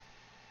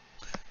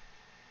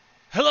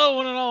Hello,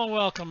 one and all, and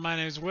welcome. My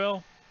name is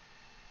Will.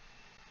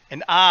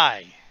 And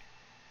I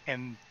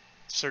am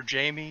Sir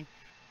Jamie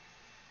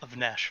of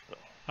Nashville,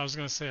 I was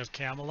going to say of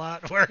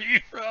Camelot. Where are you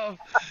from?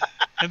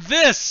 And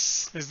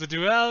this is the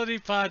Duality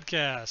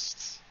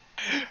Podcast.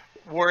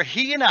 where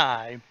he and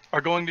I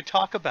are going to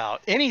talk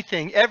about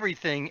anything,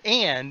 everything,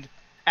 and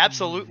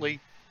absolutely,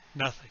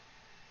 Nothing.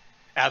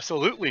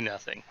 absolutely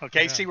nothing.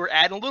 Okay, Yeah. see, we're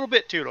adding a little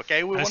bit to it.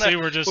 Okay, we I want see to,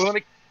 we're just.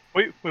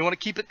 we want to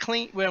keep it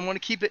clean. We want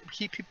to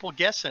keep people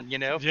guessing.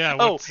 Yeah,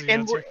 Oh, what's the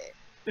and answer?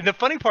 the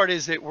funny part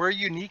is that we're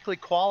uniquely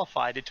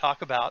qualified to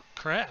talk about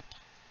Crap.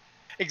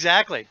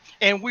 exactly,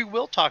 and we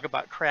will talk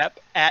about crap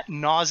at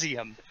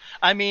nauseum.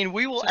 I mean,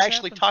 we will Just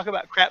actually happens. talk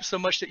about crap so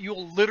much that you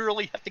will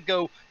literally have to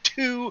go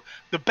to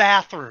the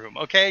bathroom.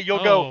 Okay,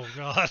 you'll go. Oh,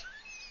 God.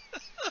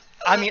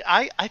 I mean,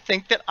 I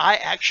think that I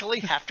actually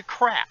have to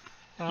crap.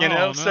 Oh,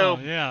 no. So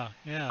Yeah,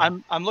 yeah.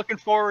 I'm looking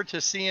forward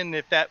to seeing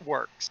if that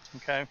works.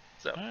 Okay,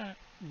 so All right.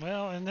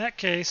 Well, in that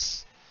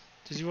case,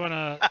 did you want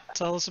to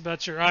tell us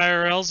about your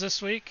IRLs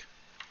this week?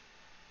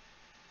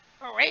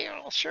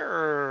 well,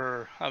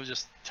 sure. I was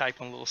just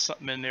typing a little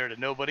something in there to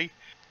nobody,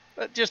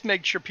 but just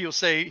make sure people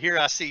say, "Here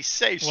I see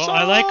safe." Well,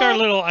 I like our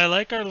little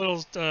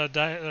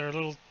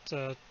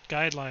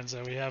guidelines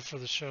that we have for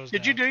the shows.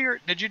 Did now. you do your?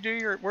 Did you do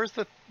your? Where's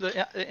the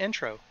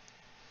intro?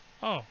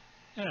 Oh,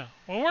 yeah.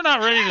 Well, we're not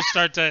ready to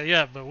start that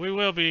yet, but we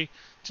will be.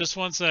 Just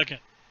 1 second.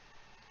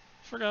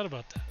 Forgot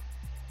about that.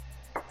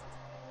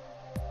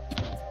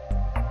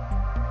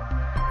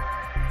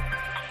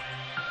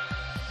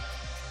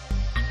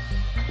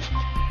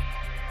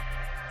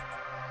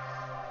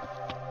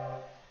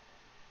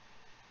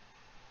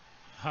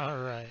 All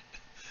right.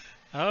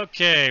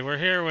 Okay, we're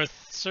here with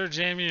Sir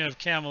Jamie of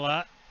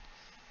Camelot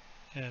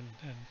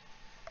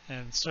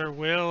and Sir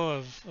Will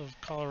of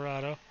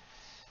Colorado.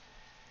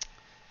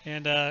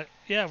 And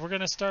yeah, we're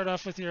going to start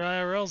off with your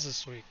IRLs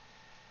this week.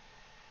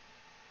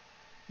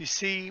 You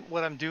see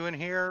what I'm doing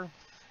here?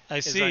 I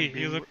Is see. I'm You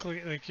being- look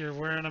like you're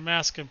wearing a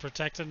mask and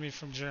protecting me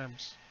from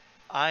germs.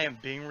 I am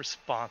being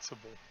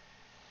responsible.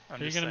 Are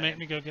you going to make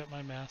me go get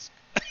my mask?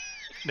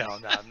 No,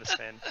 I'm just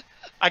saying.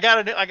 I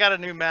got a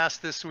new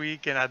mask this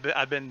week, and I've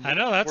been. I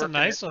know, that's a working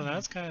nice it. one.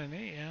 That's kind of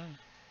neat, yeah.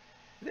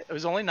 It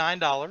was only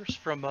 $9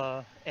 from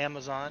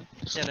Amazon.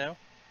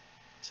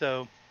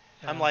 So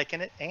I'm Yeah.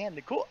 liking it, and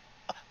the cool.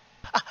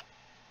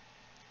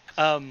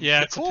 Yeah,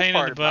 the it's cool a pain in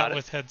part the about butt it-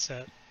 with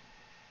headset.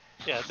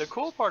 Yeah, the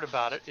cool part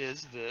about it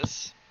is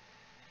this.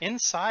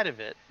 Inside of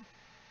it,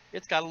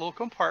 it's got a little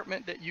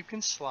compartment that you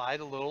can slide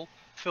a little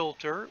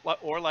filter,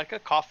 or like a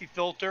coffee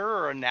filter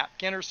or a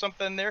napkin or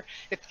something there.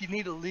 If you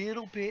need a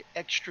little bit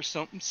extra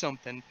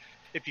something,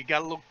 if you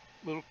got a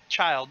little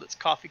child that's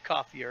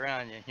coffee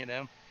around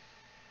you.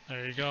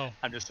 There you go.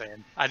 I'm just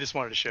saying. I just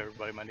wanted to show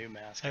everybody my new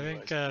mask. I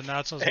think anyways.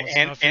 Nachos wants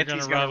to know if you're going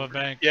Auntie's to rob gonna- a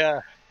bank.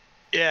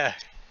 Yeah.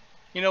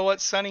 You know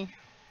what, Sonny?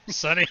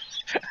 Sonny,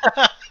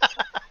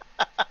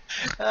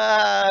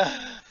 Uh,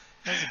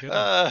 that's a good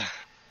one.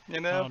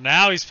 Oh,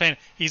 now he's paying.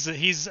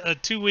 He's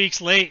 2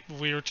 weeks late.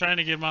 We were trying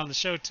to get him on the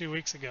show 2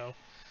 weeks ago,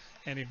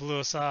 and he blew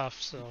us off.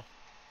 So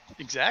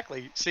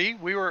exactly. See,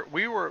 we were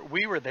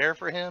there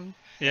for him.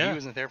 yeah, He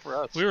wasn't there for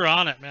us. we were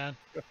on it, man.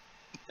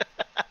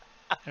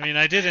 I mean,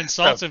 I did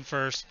insult him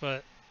first,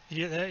 but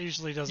that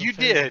usually doesn't. You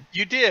faze him.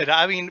 You did.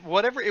 I mean,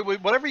 whatever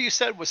you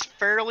said was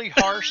fairly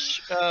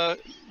harsh,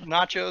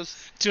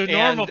 Nachos. To a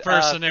normal And,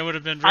 person, it would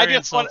have been I very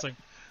just wanna- insulting.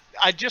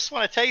 I just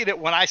want to tell you that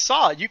when I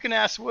saw it, you can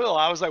ask Will.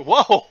 I was like,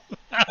 "Whoa!"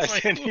 I was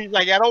like, He's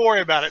like, "Yeah, don't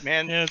worry about it,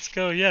 man. yeah, let's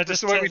go. Yeah, This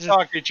is just the way we just-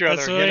 talk to each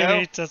That's other." the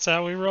way that's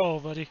how we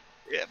roll, buddy.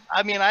 Yeah,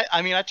 I mean,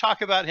 I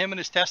talk about him and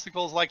his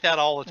testicles like that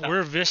all the time.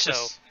 We're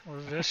vicious. We're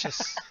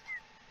vicious.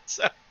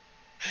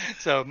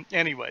 So,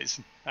 anyways,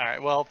 all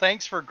right. Well,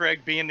 thanks for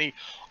Greg being the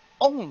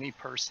only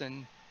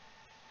person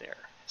there.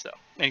 So,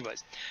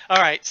 anyways,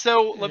 all right.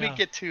 So let me Yeah.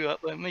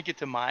 get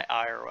to my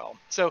IRL.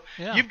 So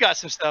Yeah. you've got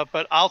some stuff,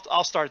 but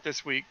I'll start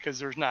this week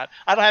because I don't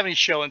have any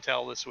show and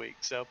tell this week.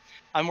 So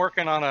I'm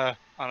working on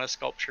a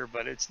sculpture,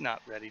 but it's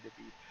not ready to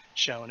be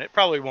shown. It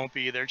probably won't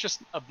be either.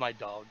 Just of my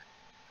dog.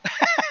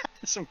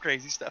 Some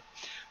crazy stuff.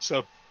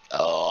 So,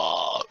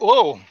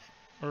 whoa.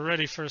 We're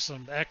ready for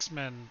some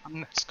X-Men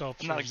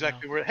sculptures. I'm not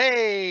exactly now. where.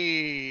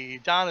 Hey,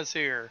 Donna's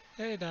here.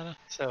 Hey, Donna.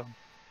 So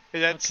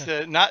that's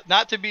Okay.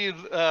 not to be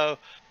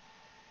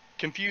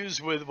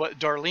confused with what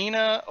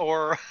Darlena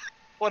or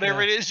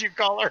whatever Yeah. it is you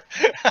call her.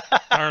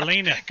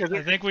 Darlena. 'Cause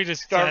I think we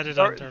just Dar- added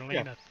on Dar-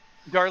 Darlena.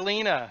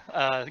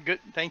 Darlena, good.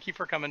 Thank you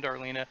for coming,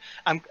 Darlena.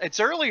 It's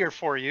earlier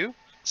for you,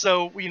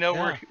 so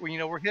Yeah.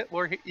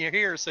 you're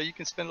here, so you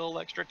can spend a little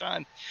extra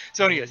time.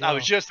 So, There you anyways, I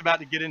was go. just about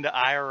to get into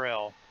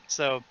IRL.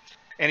 So,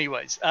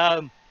 anyways,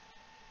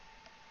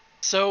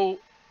 so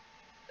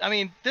I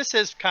mean, this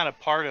is kind of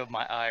part of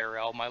my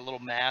IRL, my little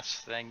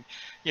mask thing.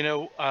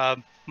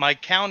 My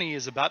county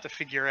is about to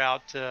figure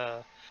out.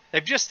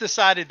 They've just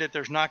decided that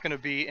there's not going to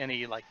be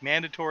any like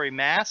mandatory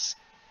masks,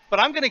 but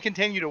I'm going to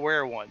continue to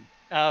wear one.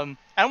 I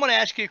want to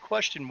ask you a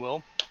question,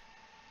 Will.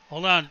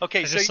 Hold on.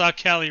 Okay, I so just saw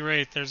Callie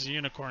Wraith. There's a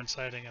unicorn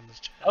sighting in this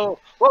chat. Oh,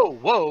 whoa,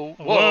 whoa,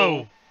 whoa,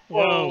 Whoa.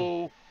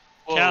 whoa,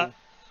 whoa. Cal-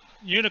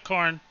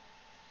 Unicorn.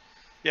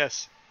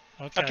 Yes.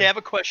 Okay. Okay, I have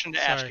a question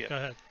to ask Sorry, you. go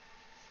ahead.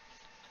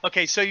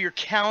 Okay, so your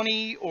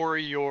county or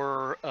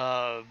your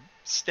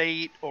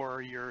state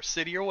or your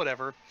city or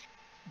whatever,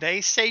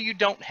 they say you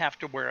don't have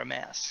to wear a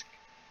mask.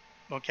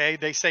 Okay,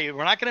 they say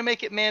we're not going to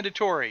make it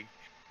mandatory,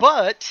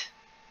 but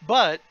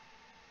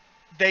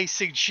they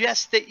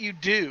suggest that you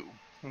do.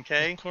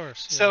 Okay, Of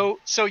course. Yeah.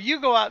 so you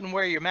go out and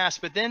wear your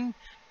mask, but then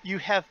you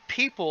have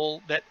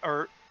people that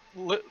are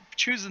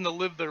choosing to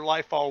live their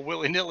life all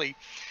willy nilly,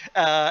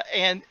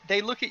 and they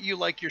look at you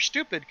like you're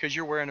stupid because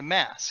you're wearing a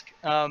mask.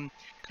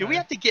 Do we Okay.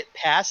 have to get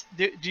past?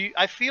 Do you,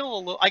 I feel a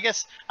little? I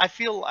guess I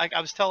feel like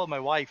I was telling my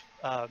wife.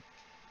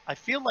 I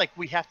feel like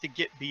we have to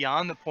get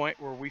beyond the point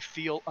where we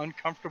feel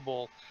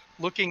uncomfortable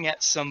looking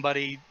at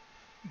somebody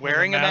With a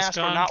wearing a mask mask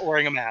or on. not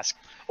wearing a mask,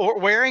 or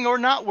wearing or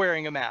not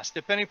wearing a mask,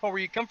 depending upon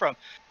where you come from.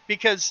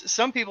 Because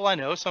some people I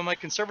know, some of my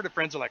conservative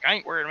friends are like, I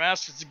ain't wearing a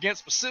mask. It's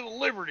against my civil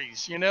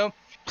liberties, you know?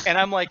 And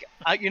I'm like,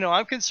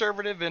 I'm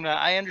conservative and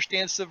I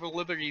understand civil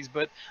liberties,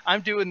 but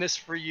I'm doing this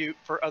for you,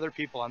 for other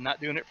people. I'm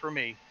not doing it for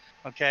me.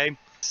 Okay.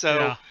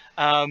 So,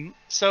 Yeah.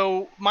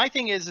 so my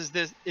thing is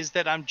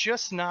that I'm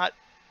just not,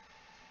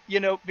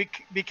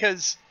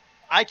 because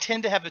I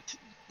tend to have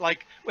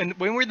like when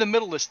we're in the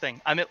middle of this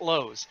thing, I'm at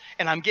Lowe's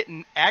and I'm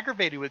getting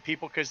aggravated with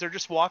people because they're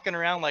just walking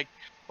around like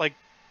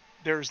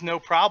there's no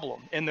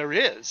problem, and there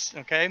is.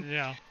 Okay,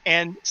 Yeah.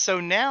 and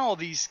so now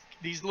these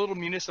little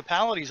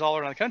municipalities all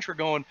around the country are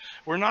going,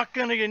 we're not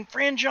going to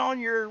infringe on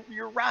your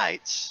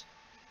rights,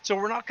 so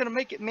we're not going to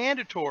make it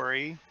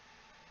mandatory.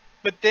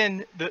 But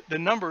then the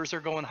numbers are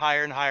going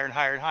higher and higher and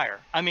higher and higher.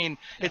 I mean,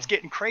 Yeah. it's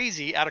getting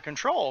crazy, out of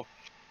control.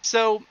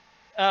 So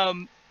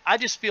I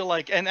just feel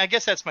like, and I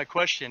guess that's my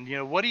question.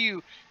 What do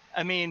you?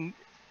 I mean,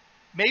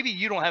 maybe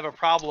you don't have a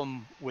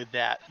problem with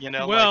that.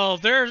 Well,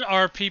 there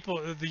are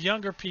people, the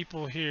younger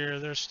people here.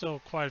 There's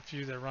still quite a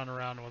few that run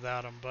around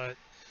without them, but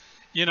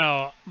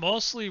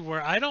mostly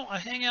where I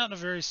hang out in a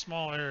very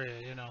small area.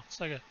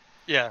 It's like a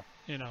yeah,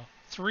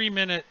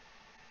 3-minute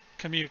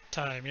commute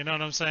time. You know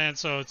what I'm saying?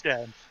 So it's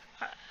yeah,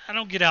 I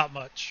don't get out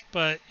much,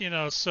 but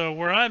so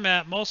where I'm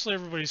at, mostly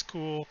everybody's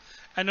cool.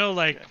 I know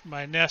like yeah,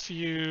 my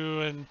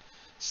nephew and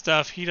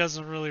stuff, he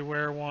doesn't really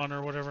wear one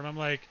or whatever, and I'm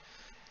like,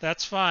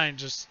 that's fine.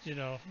 Just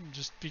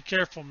be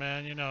careful,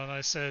 man. And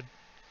I said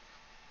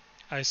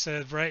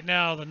right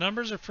now the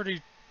numbers are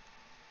pretty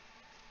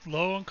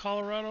low in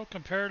Colorado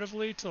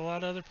comparatively to a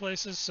lot of other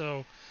places.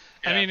 So,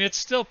 I yeah, mean, it's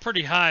still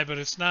pretty high, but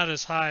it's not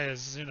as high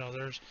as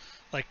there's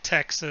like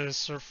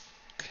Texas or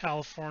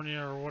California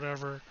or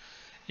whatever.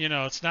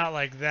 It's not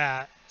like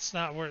that. It's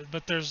not where,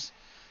 but there's,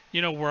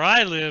 where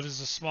I live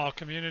is a small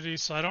community,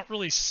 so I don't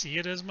really see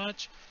it as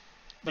much.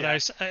 But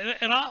yeah,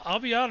 and I'll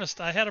be honest,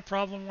 I had a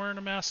problem wearing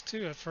a mask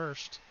too at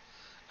first.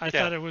 I yeah,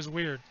 thought it was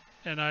weird,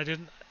 and I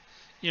didn't.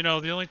 The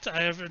only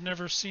I've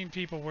never seen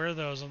people wear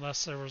those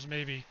unless there was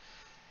maybe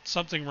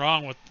something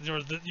wrong with,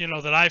 or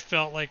that I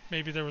felt like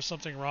maybe there was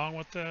something wrong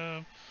with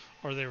them,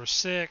 or they were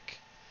sick.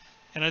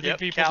 And I think yep.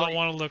 people don't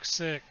want to look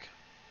sick.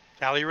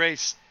 Cali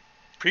race,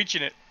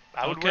 preaching it.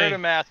 I would wear Okay. the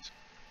mask.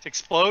 It's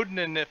exploding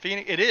in the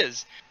Phoenix. It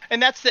is,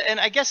 and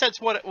I guess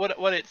that's what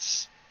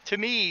it's to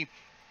me.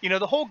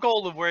 The whole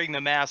goal of wearing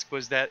the mask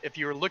was that if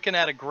you were looking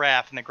at a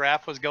graph and the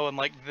graph was going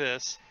like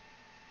this,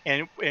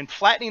 and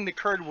flattening the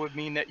curve would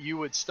mean that it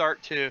would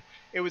start to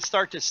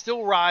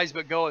still rise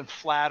but going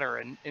flatter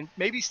and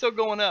maybe still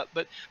going up.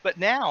 But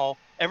now,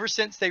 ever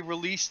since they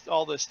released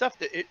all this stuff,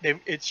 that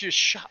it's just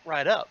shot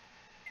right up,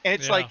 and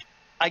it's Yeah. like,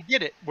 I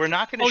get it. We're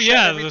not going Oh to shut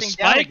yeah, the everything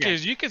down spike again.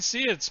 is, you can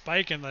see it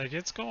spiking, like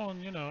it's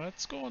going,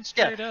 it's going Yeah,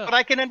 straight but up.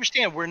 I can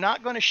understand we're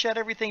not going to shut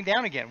everything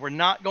down again. We're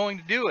not going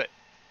to do it.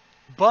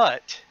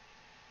 But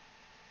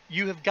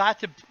you have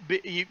got to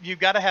you've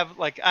got to have,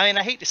 like, I mean,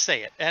 I hate to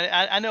say it,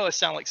 and I know it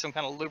sounds like some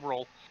kind of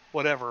liberal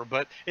whatever,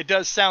 but it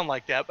does sound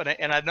like that.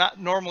 And I'm not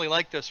normally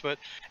like this, but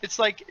it's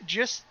like,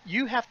 just,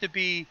 you have to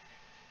be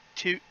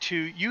you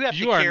have to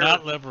You are care.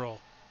 not liberal.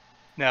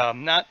 No,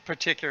 I'm not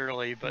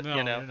particularly, but No,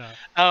 you're not.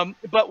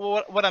 but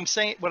what I'm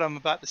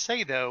about to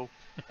say though,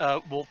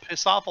 will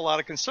piss off a lot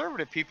of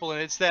conservative people,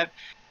 and it's that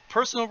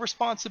personal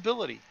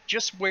responsibility.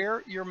 Just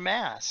wear your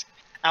mask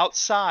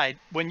outside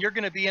when you're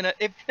going to be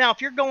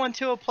if you're going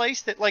to a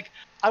place that, like,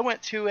 I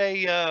went to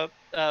I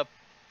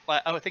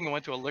think I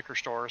went to a liquor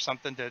store or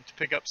something to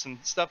pick up some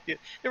stuff.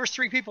 There was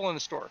 3 people in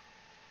the store.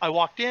 I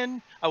walked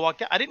in, I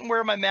walked out. I didn't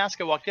wear my mask.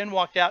 I walked in,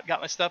 walked out,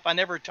 got my stuff. I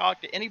never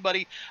talked to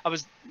anybody. I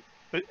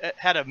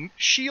had a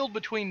shield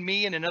between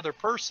me and another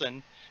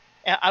person,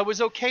 and I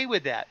was okay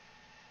with that.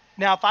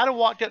 Now, if I'd have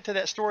walked up to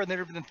that store and there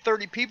had been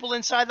 30 people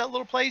inside that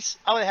little place,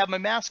 I would have my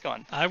mask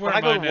on. I When wear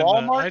I go to mine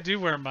Walmart, I do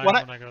wear mine when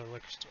I when I go to the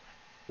liquor store.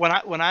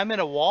 when I'm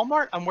in a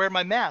Walmart, I'm wearing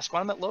my mask.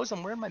 When I'm at Lowe's,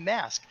 I'm wearing my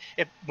mask.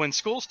 When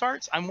school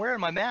starts, I'm wearing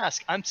my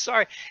mask. I'm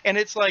sorry, and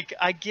it's like,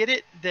 I get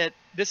it that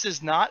this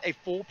is not a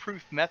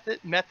foolproof method.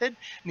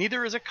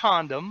 Neither is a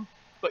condom,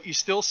 but you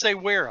still say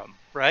wear them,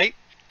 right?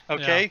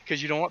 okay?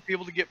 Because you don't want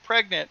people to get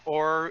pregnant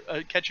or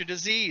catch a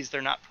disease.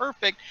 They're not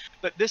perfect,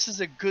 but this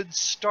is a good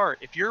start.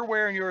 If you're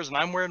wearing yours and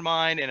I'm wearing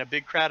mine in a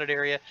big crowded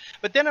area,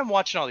 but then I'm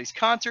watching all these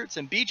concerts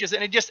and beaches,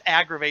 and it just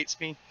aggravates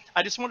me.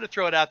 I just wanted to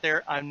throw it out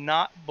there.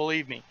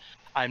 Believe me,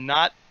 I'm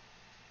not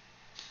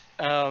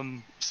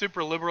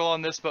super liberal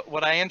on this, but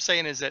what I am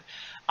saying is that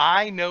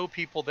I know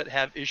people that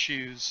have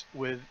issues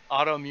with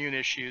autoimmune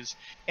issues,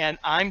 and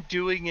I'm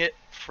doing it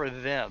for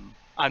them.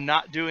 I'm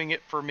not doing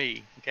it for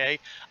me. Okay.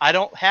 I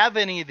don't have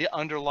any of the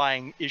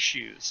underlying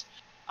issues.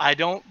 I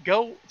don't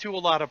go to a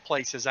lot of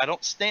places. I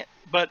don't stand,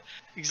 but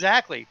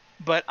exactly.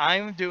 But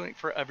I'm doing it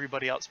for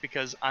everybody else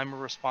because I'm a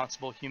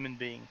responsible human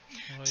being.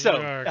 Well, So,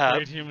 you are a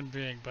great human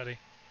being, buddy.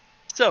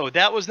 So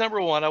that was number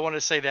one. I want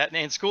to say that.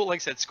 And school, like I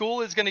said, school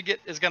is going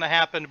to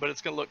happen, but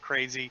it's going to look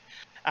crazy.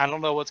 I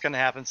don't know what's going to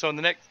happen. So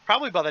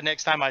probably by the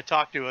next time I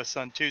talk to us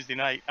on Thursday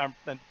night,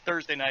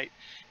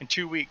 in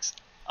 2 weeks,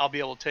 I'll be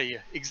able to tell you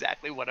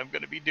exactly what I'm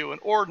going to be doing,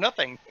 or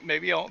nothing.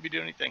 Maybe I won't be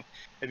doing anything.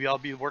 Maybe I'll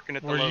be working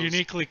at the Lowe's. We're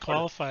uniquely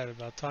qualified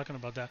about talking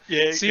about that.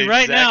 Yeah. See,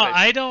 right now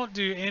I don't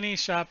do any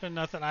shopping,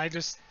 nothing. I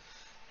just,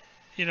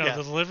 the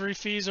delivery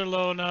fees are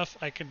low enough.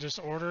 I can just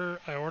order.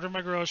 I order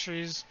my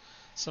groceries.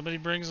 Somebody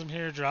brings them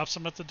here, drops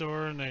them at the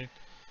door, and they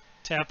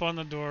tap on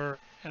the door,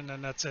 and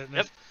then that's it.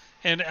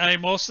 And I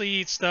mostly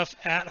eat stuff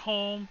at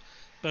home,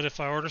 but if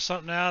I order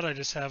something out, I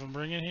just have them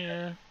bring it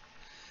here.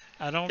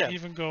 I don't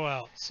even go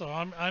out. So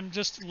I'm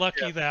just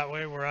lucky that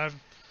way, where I've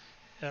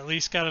at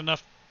least got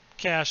enough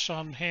cash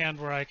on hand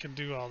where I can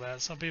do all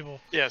that. Some people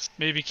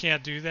maybe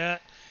can't do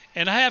that.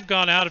 And I have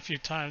gone out a few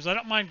times. I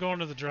don't mind going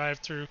to the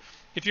drive-thru.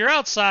 If you're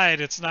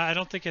outside, I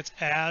don't think it's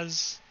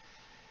as,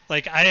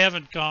 like, I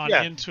haven't gone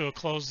into a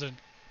closed-in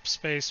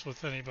space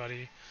with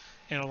anybody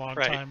in a long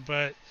time.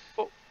 But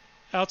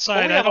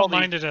outside, I don't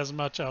mind it as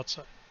much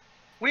outside.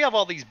 We have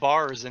all these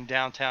bars in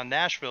downtown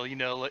Nashville,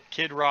 like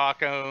Kid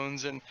Rock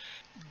owns, and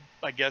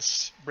I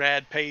guess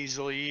Brad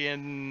Paisley,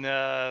 and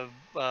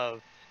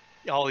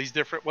all these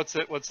different. What's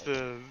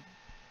the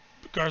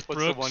Garth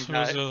Brooks? The one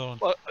guy? Who's the other one?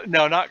 Well,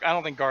 no, I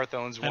don't think Garth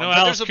owns one. I know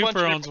Alice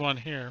Cooper owns one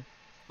here.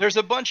 There's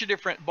a bunch of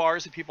different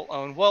bars that people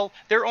own. Well,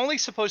 they're only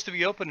supposed to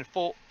be open at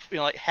full,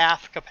 like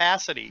half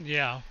capacity.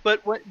 Yeah.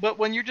 But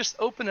when you're just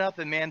opening up,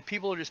 and man,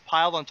 people are just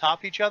piled on top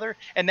of each other,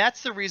 and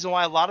that's the reason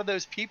why a lot of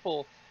those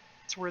people.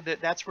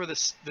 That's where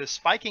the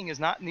spiking is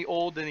not in the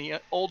old and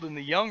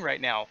the young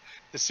right now,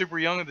 the super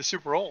young and the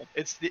super old.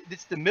 It's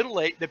the middle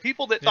age, the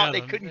people that thought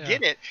they couldn't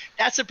get it.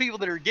 That's the people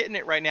that are getting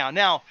it right now.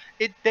 Now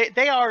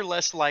they are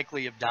less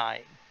likely of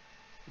dying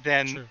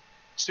than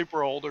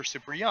super old or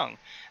super young,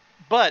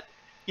 but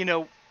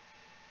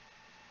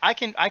I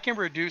can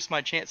reduce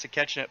my chance of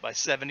catching it by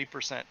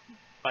 70%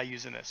 by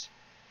using this.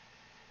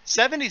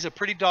 70 is a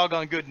pretty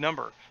doggone good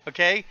number,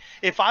 okay?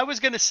 If I was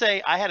going to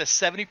say I had a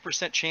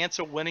 70% chance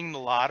of winning the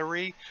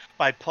lottery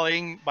by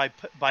paying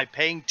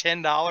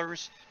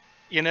 $10,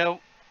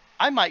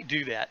 I might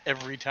do that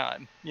every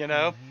time,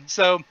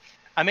 So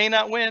I may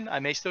not win,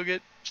 I may still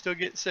get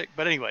sick,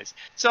 but anyways.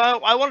 So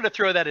I wanted to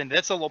throw that in.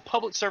 That's a little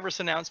public service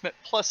announcement,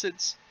 plus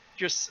it's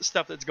just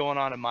stuff that's going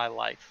on in my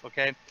life,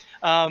 okay?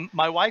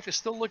 My wife is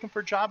still looking for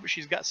a job, but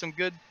she's got some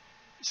good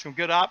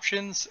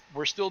options.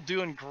 We're still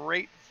doing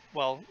great.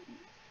 Well,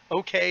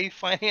 okay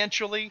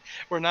financially.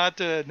 We're not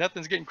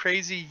nothing's getting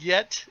crazy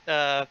yet,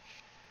 but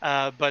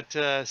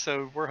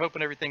so we're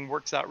hoping everything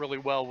works out really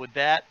well with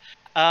that.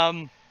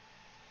 And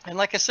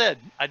like I said,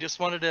 I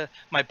just wanted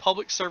my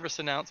public service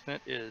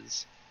announcement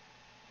is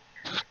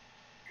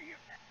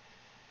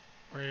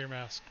wear your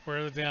mask.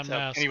 Wear the damn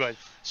mask. Anyways,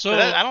 so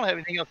I don't have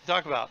anything else to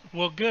talk about.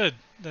 Well, good.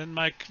 Then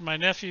my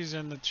nephew's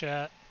in the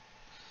chat.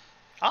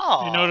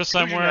 Oh, you notice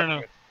I'm wearing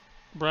a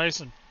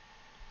Bryson.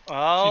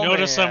 Oh, you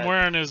notice I'm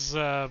wearing his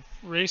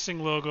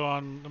racing logo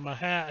on my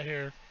hat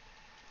here.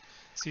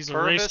 He's a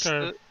race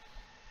car.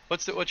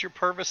 What's your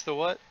Purvis? The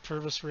what?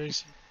 Purvis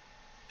Racing.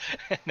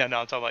 No, I'm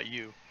talking about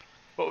you.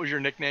 What was your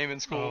nickname in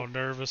school? Oh,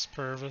 Nervous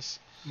Purvis.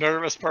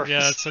 Nervous Purvis.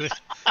 Yeah,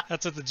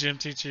 that's what the gym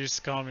teacher used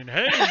to call me.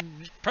 Hey,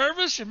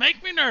 Purvis, you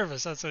make me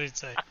nervous. That's what he'd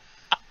say.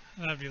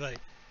 And I'd be like,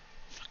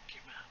 fuck you,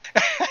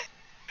 man.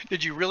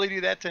 Did you really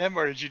do that to him,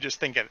 or did you just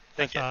think it?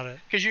 I thought it.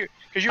 Because you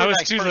were I was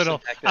too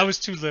little. I was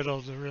too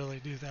little to really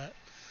do that.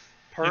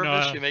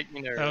 Purvis, you make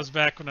me nervous. That was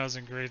back when I was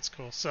in grade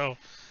school. So,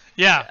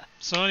 yeah.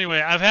 So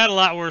anyway, I've had a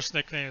lot worse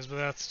nicknames, but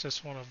that's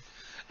just one of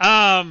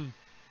them.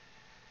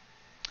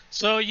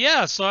 So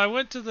yeah. So I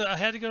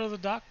had to go to the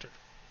doctor.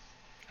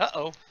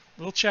 Uh-oh.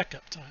 Little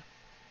checkup time.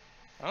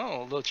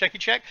 Oh, a little checky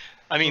check.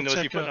 I mean,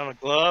 those you put on a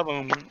glove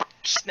and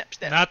snap.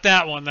 Not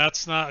that one.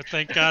 That's not.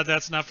 Thank God,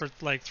 that's not for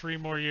like 3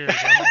 more years.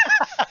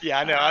 Yeah,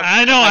 I know.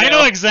 I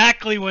know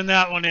exactly when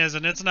that one is,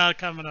 and it's not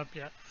coming up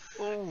yet.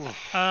 Ooh.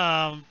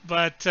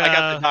 But I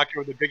got the doctor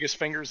with the biggest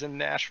fingers in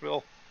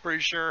Nashville.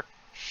 Pretty sure.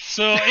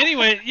 So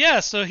anyway,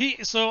 yeah.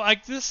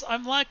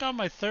 I'm like on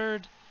my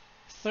third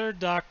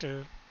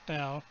doctor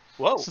now.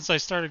 Whoa. Since I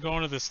started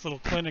going to this little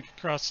clinic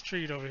across the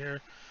street over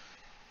here.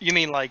 You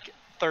mean like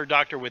third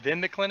doctor within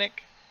the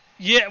clinic?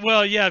 Yeah,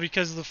 well, yeah,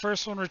 because the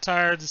first one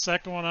retired, the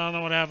second one, I don't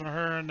know what happened to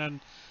her, and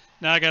then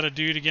now I got to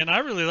do it again. I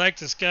really like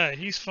this guy.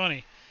 He's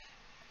funny.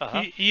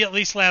 Uh-huh. He at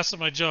least laughs at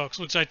my jokes,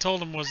 which I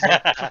told him was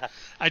like,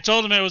 I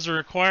told him it was a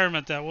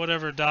requirement that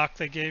whatever doc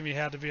they gave me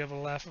had to be able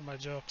to laugh at my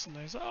jokes. And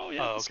they said, oh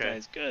yeah, Oh, this okay.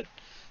 guy's good.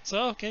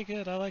 So okay,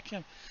 good. I like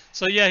him.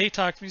 So yeah, he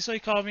talked to me. So he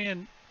called me,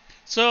 and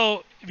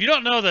so if you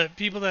don't know that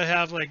people that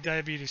have like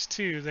diabetes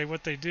too,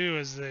 what they do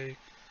is they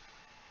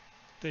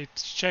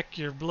check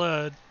your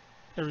blood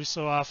every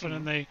so often,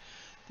 and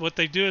what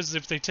they do is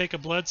if they take a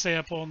blood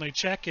sample and they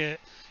check it,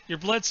 your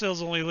blood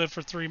cells only live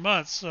for 3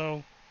 months,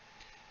 so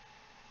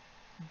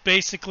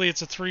basically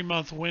it's a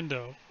 3-month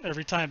window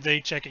every time they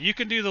check it. You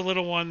can do the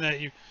little one that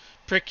you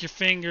prick your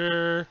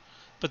finger,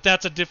 but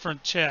that's a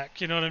different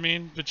check, you know what I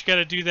mean? But you got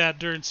to do that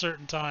during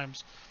certain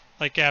times,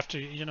 like after,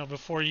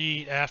 before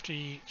you eat, after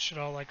you eat, shit,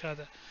 all like that.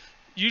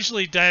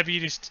 Usually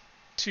diabetes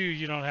 2,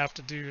 you don't have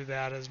to do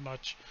that as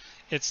much.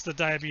 It's the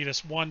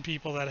diabetes 1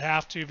 people that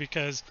have to,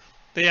 because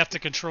they have to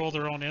control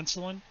their own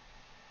insulin.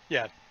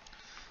 Yeah.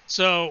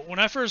 So when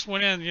I first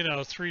went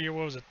in, 3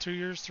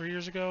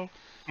 years ago,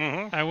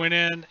 Mm-hmm. I went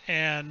in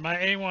and my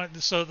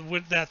A1, so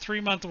with that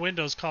 3-month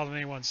window is called an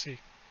A1C.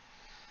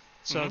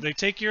 So they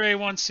take your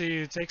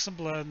A1C, they take some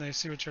blood, and they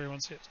see what your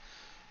A1C is.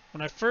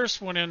 When I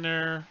first went in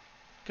there,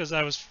 because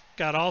I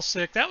got all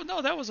sick,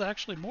 that was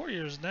actually more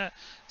years than that.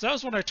 So that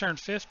was when I turned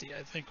 50,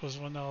 I think, was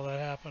when all that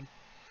happened.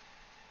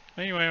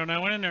 Anyway, when I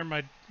went in there,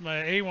 my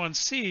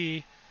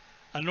A1C,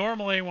 a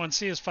normal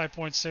A1C is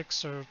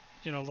 5.6, or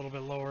a little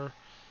bit lower.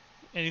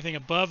 Anything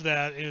above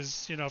that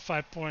is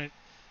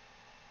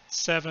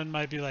 5.7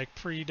 might be like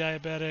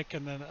pre-diabetic,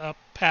 and then up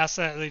past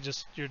that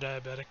you're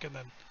diabetic, and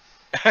then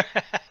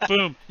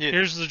boom, Yeah.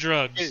 here's the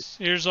drugs.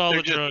 Here's all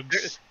the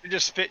drugs. They're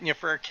just fitting you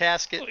for a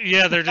casket.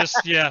 Yeah, they're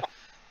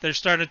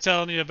starting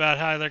telling you about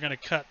how they're gonna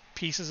cut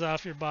pieces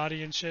off your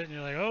body and shit, and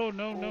you're like, oh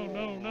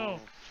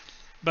no.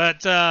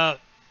 But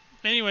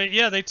anyway,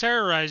 yeah, they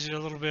terrorize you a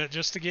little bit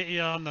just to get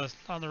you on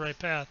the right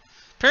path.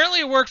 Apparently,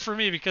 it worked for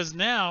me, because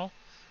now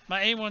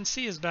my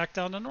A1C is back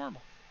down to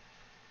normal.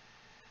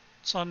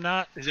 So I'm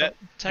not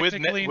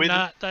technically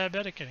not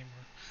diabetic anymore.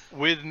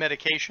 With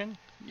medication?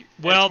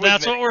 Well,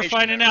 that's what we're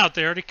finding out.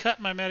 They already cut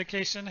my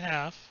medication in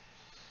half.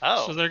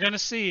 Oh. So they're gonna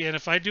see, and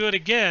if I do it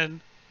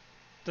again,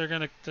 they're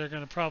gonna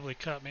probably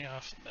cut me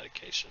off the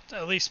medication.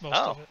 At least most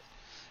of it.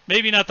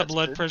 Maybe not the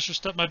blood pressure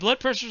stuff. My blood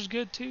pressure is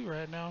good too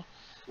right now.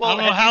 Well, I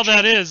don't know how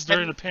that is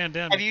during the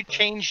pandemic. Have you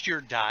changed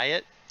your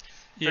diet?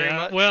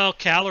 Yeah. Well,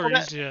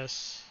 calories,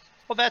 yes.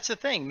 Well, that's the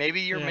thing.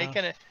 Maybe you're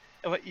making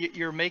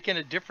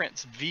a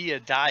difference via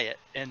diet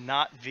and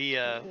not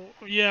via.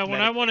 Yeah,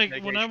 when I want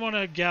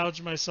to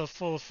gouge myself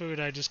full of food,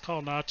 I just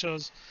call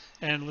Nachos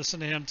and listen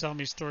to him tell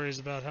me stories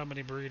about how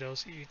many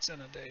burritos he eats in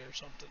a day or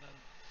something, and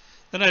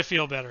then I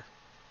feel better.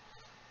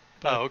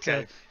 But,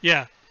 okay.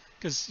 Yeah,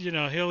 because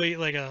he'll eat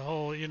like a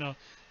whole,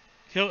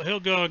 he'll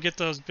go and get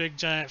those big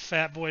giant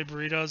fat boy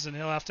burritos, and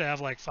he'll have to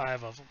have like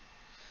 5 of them.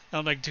 And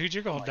I'm like, dude,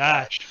 you're gonna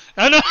die. Gosh.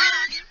 I know,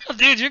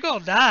 dude, you're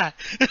gonna die.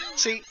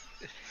 See.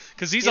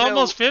 Because he's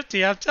almost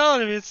 50. I'm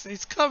telling him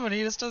it's coming.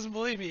 He just doesn't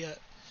believe me yet.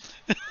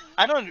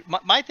 I don't.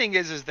 My thing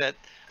is that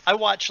I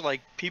watch like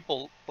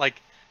people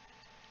like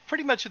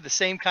pretty much with the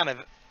same kind of.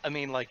 I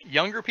mean, like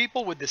younger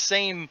people with the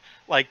same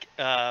like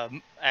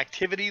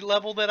activity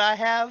level that I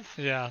have.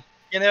 Yeah.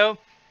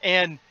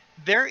 And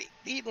they're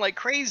eating like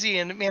crazy.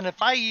 And man,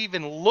 if I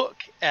even look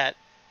at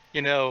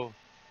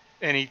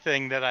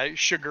anything that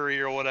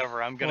sugary or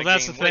whatever, I'm gonna. Well,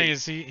 that's gain the thing weight,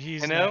 is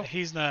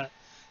he's not.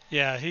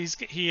 Yeah,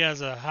 he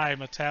has a high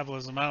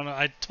metabolism. I don't know.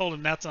 I told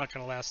him that's not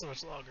going to last so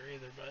much longer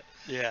either. But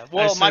yeah,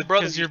 well, my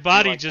brother, because your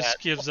body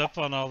just gives up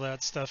on all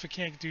that stuff. It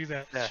can't do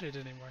that shit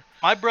anymore.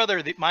 My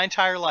brother, my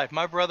entire life,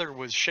 my brother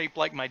was shaped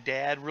like my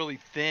dad, really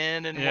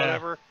thin and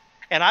whatever,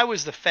 and I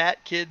was the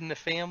fat kid in the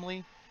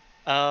family.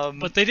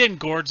 But they didn't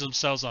gorge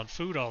themselves on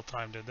food all the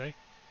time, did they?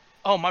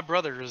 Oh, my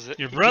brother is.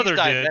 Your brother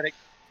diabetic. did.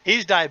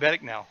 He's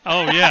diabetic now.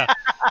 Oh yeah,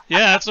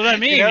 yeah. That's what I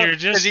mean. You're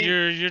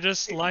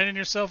just lining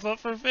yourself up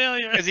for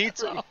failure. Because he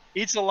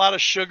eats a lot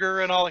of sugar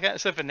and all that kind of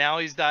stuff, and now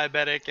he's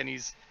diabetic, and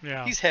he's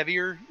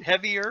heavier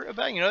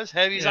about as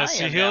heavy as I am.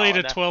 So he'll eat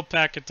a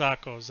 12-pack of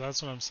tacos.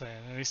 That's what I'm saying.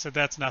 And he said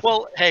that's nothing.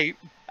 Well, hey,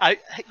 I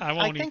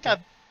think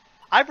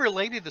I've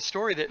related the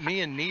story that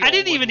me and Neil. I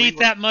didn't even eat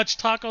that much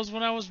tacos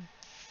when I was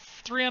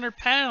 300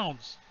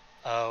 pounds.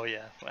 Oh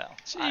yeah, well.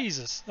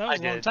 Jesus, that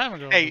was a long time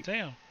ago. Hey,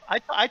 damn.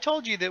 I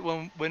told you that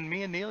when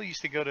me and Neil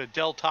used to go to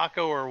Del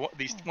Taco or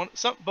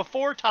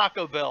before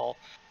Taco Bell,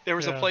 there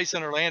was a place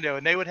in Orlando,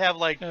 and they would have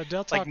like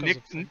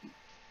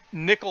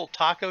nickel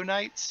taco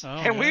nights,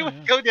 and we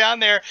would go down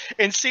there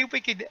and see if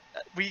we could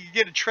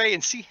get a tray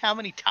and see how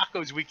many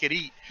tacos we could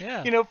eat.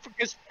 Yeah.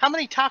 Because how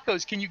many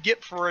tacos can you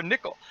get for a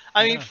nickel?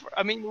 I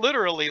mean,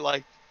 literally,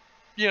 like,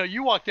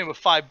 you walked in with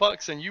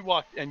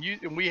 $5,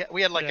 and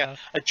we had like a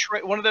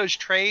tray, one of those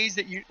trays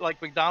that you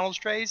like McDonald's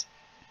trays,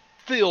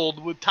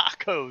 filled with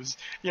tacos,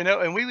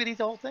 and we would eat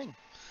the whole thing.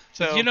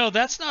 So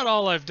that's not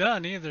all I've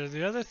done either.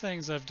 The other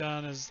things I've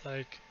done is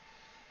like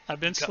I've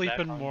been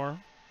sleeping more.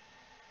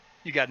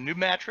 You got a new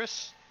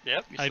mattress?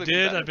 Yep. I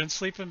did. I've been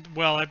sleeping.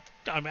 Well,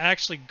 I'm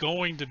actually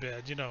going to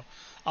bed.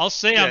 I'll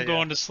say Yeah, I'm yeah,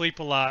 going to sleep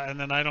a lot, and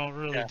then I don't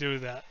really yeah. do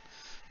that.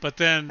 But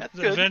then That's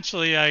good.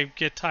 eventually I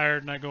get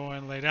tired and I go in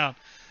and lay down,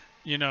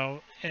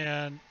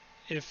 and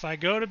if I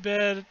go to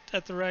bed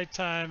at the right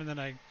time, and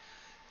then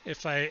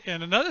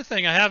and another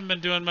thing I haven't been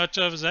doing much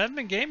of is I haven't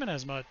been gaming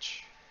as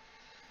much,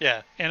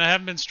 Yeah, and I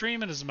haven't been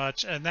streaming as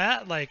much, and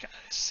that like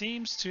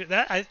seems to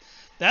that I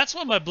that's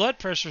when my blood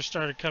pressure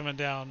started coming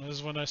down,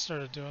 is when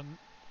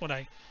when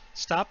I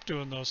stopped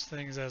doing those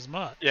things as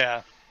much.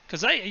 yeah,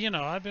 Because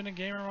I've been a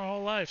gamer my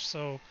whole life,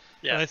 but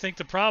yeah, I think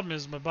the problem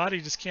is my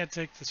body just can't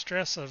take the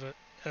stress of it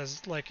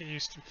as like it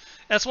used to.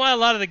 That's why a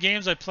lot of the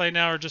games I play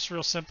now are just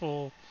real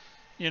simple,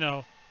 you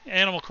know,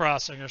 Animal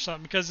Crossing or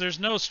something, because there's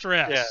no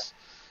yeah. stress,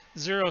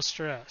 zero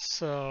stress.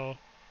 So,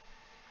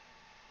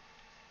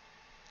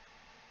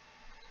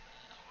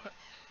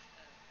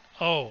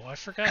 oh, I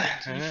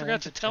forgot. You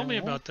forgot to tell me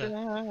about that.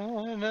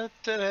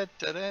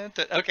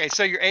 Okay,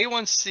 so your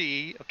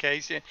A1C.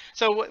 Okay,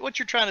 so what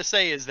you're trying to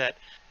say is that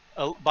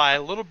by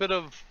a little bit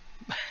of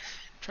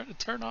Trying to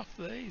turn off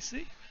the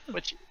AC.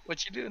 what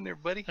you doing there,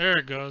 buddy? There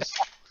it goes.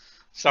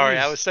 Sorry,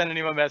 I Jeez. was sending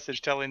him a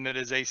message telling him that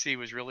his AC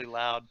was really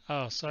loud.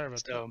 Oh, sorry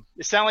about that. So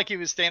it sounded like he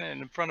was standing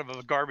in front of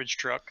a garbage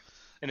truck,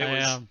 and it I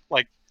was am.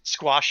 like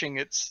squashing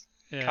its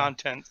Yeah,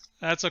 contents.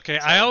 that's okay.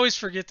 I So always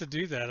forget to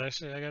do that.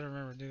 Actually, I gotta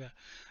remember to do that.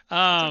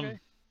 it's okay.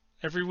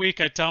 Every week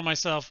I tell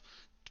myself,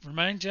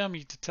 remind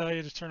Jimmy to tell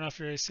you to turn off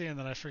your AC, and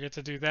then I forget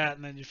to do that,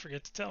 and then you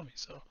forget to tell me.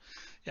 So,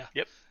 yeah.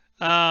 Yep.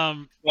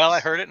 Um, Well, I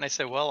heard it, and I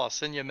said, "Well, I'll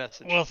send you a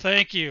message well,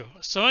 thank you.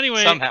 So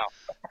anyway, somehow."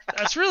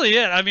 that's really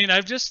it. I mean,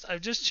 I've just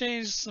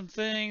changed some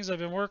things. I've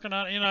been working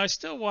on. Yeah. I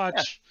still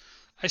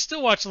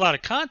watch a lot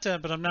of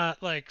content, but I'm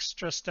not like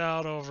stressed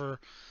out over,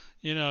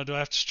 do I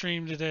have to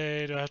stream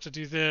today? Do I have to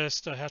do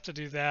this? Do I have to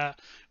do that?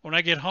 When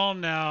I get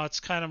home now, it's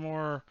kind of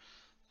more,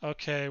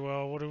 okay,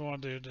 well, what do we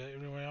want to do today?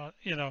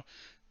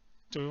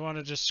 Do we want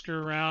to just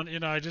screw around?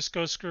 I just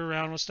go screw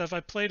around with stuff. I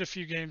played a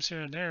few games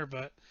here and there,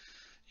 but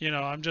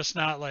I'm just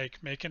not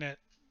like making it.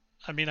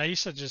 I mean, I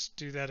used to just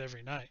do that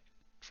every night,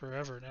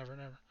 forever and ever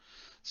and ever.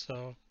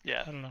 So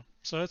Yeah. I don't know.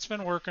 So it's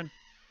been working.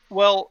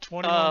 Well,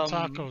 21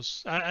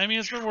 tacos. I mean,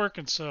 it's been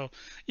working. So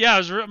yeah,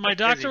 my that's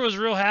doctor crazy. was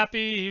real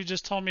happy. He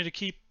just told me to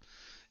keep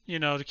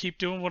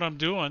doing what I'm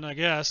doing, I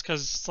guess,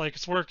 because it's like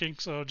it's working.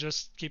 So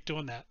just keep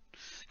doing that.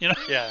 You know,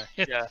 Yeah,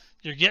 yeah.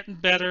 you're getting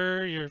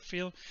better. You're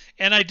feeling,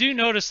 and I do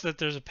notice that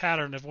there's a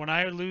pattern of when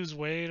I lose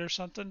weight or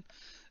something.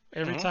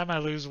 Every Hmm. time I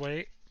lose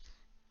weight,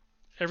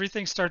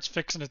 everything starts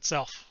fixing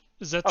itself.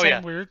 Does that Oh yeah.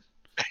 sound weird?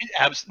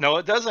 No,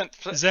 it doesn't.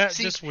 Is that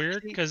See, just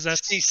weird? see, Because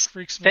see,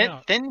 freaks me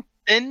out.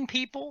 thin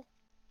people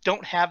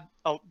don't have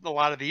a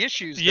lot of the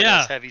issues that us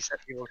Yeah, heavy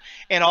set people.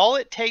 And all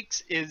it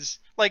takes is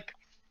like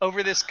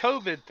over this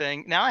COVID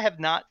thing. Now I have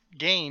not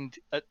gained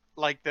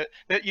like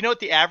you know what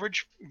the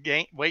average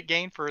weight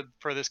gain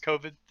for this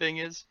COVID thing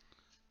is?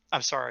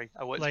 I'm sorry,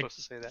 I wasn't like supposed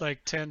to say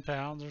that. 10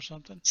 pounds or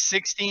something.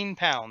 16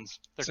 pounds.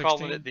 They're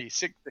calling it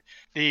 16.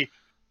 the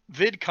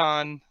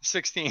VidCon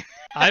 16.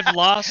 Um,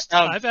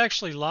 I've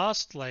actually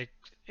lost like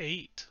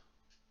 8.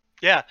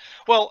 Yeah.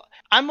 Well,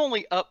 I'm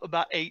only up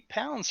about 8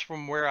 pounds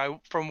from where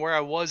I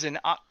was in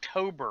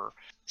October.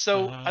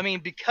 So, Uh-huh. I mean,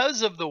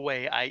 because of the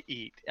way I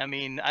eat, I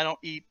mean, I don't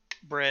eat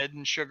bread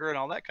and sugar and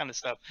all that kind of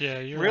stuff. Yeah,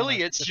 you're on Really,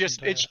 a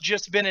different it's diet.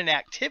 just been an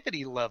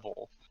activity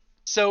level.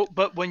 So,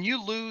 but when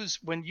you lose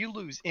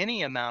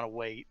any amount of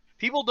weight,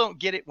 people don't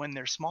get it when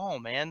they're small,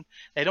 man.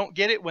 They don't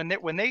get it when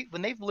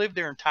they've lived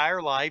their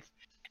entire life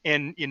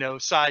in,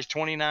 size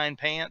 29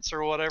 pants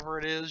or whatever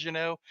it is,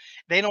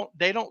 they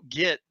don't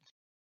get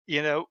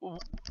you know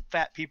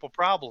fat people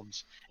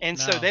problems, and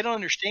so No. they don't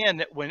understand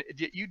that when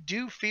you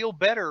do feel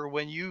better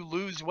when you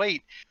lose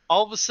weight.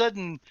 All of a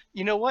sudden,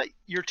 you know what,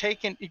 you're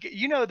taking,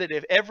 that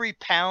if every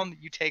pound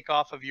that you take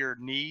off of your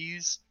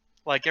knees,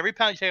 like every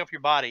pound you take off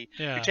your body,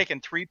 you're Yeah.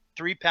 taking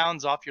three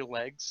pounds off your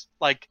legs,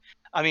 like,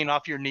 I mean,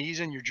 off your knees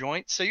and your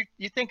joints. So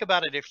you think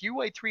about it, if you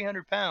weigh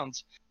 300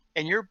 pounds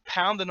and you're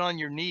pounding on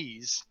your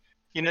knees,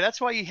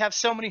 that's why you have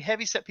so many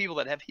heavy set people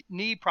that have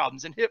knee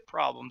problems and hip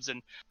problems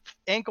and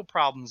ankle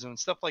problems and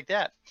stuff like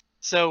that.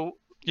 So,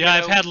 Yeah,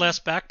 I've had less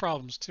back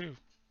problems too.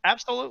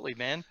 absolutely,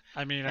 man.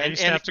 I mean, I And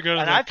used to and have to go to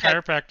and the I've had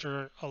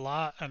chiropractor a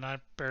lot, and I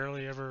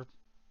barely ever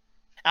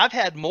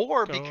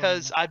more go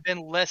because anymore. I've been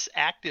less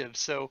active.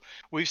 So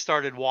we've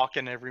started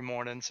walking every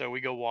morning. So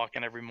we go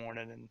walking every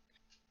morning and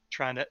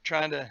trying to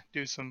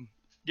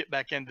get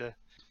back into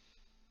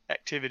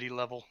activity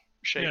level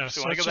shape. Yeah,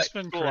 So so when I it's go back just to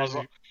been school, I'm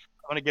crazy.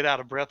 going to get out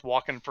of breath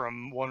walking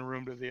from one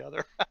room to the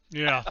other.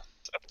 Yeah.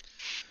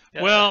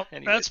 Yeah. Well,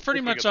 Anyways, that's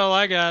pretty let's go much back. all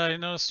I got. I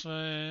noticed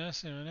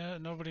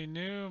nobody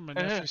knew. My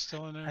Uh, nephew's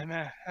still in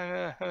there.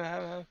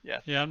 yeah.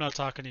 Yeah, I'm not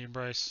talking to you,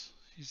 Bryce.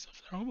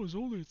 I was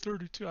only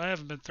 32. I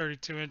haven't been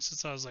 32 in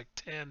since I was like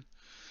 10.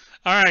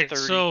 All right,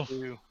 so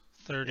 32.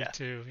 Yeah.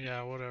 32.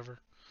 Yeah, whatever.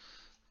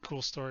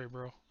 Cool story,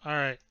 bro. All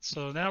right,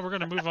 so now we're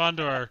going to move on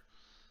to our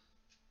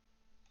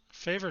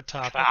favorite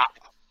topic, Clap.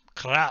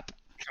 clap.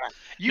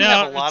 You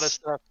have Now, a lot of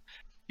stuff.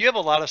 You have a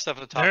lot of stuff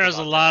to talk there's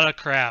a about, man. lot of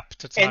crap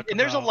to And talk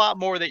there's a about. lot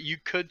more that you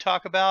could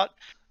talk about.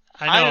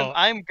 I know.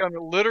 I'm going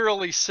to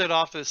literally sit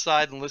off to the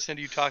side and listen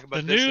to you talk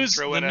about The this and news,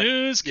 throw the in a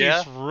news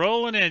keeps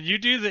rolling in. You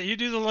do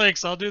the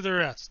links, I'll do the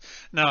rest.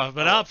 No,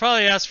 but I'll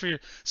probably ask for you.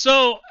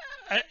 So,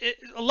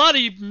 a lot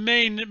of you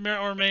may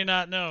or may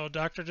not know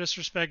Dr.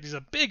 Disrespect. He's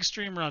a big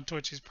streamer on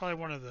Twitch. He's probably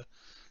one of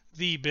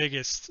the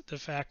biggest de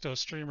facto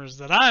streamers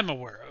that I'm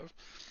aware of.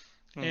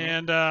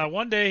 And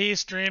one day he's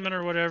streaming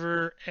or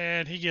whatever,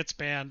 and he gets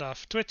banned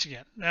off Twitch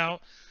again. Now,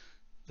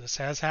 this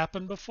has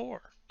happened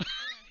before.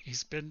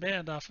 He's been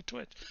banned off of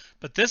Twitch,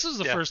 but this is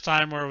the first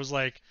time where it was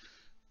like,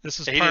 this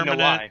is permanent. Didn't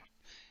know why.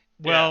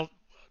 Well,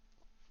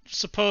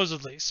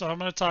 supposedly. So I'm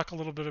going to talk a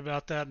little bit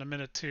about that in a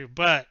minute too.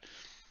 But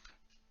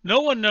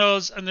no one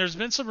knows, and there's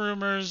been some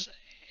rumors.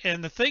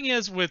 And the thing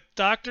is, with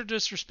Dr.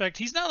 Disrespect,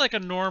 he's not like a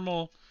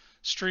normal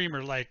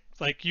streamer like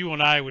you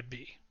and I would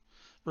be.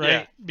 Right?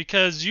 Yeah.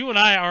 Because you and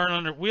I aren't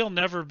under, we'll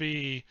never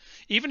be,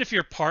 even if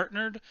you're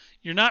partnered,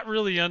 you're not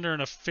really under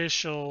an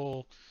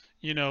official,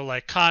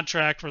 like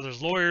contract where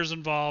there's lawyers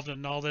involved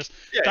and all this.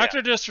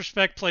 Dr.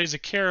 Disrespect plays a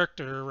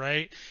character,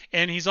 right?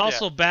 And he's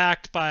also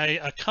backed by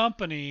a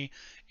company,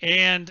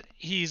 and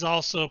he's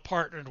also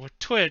partnered with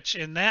Twitch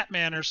in that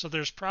manner. So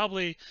there's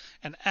probably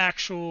an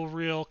actual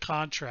real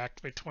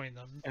contract between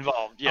them.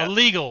 Involved, A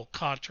legal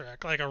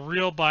contract, like a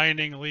real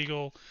binding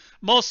legal.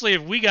 Mostly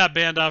if we got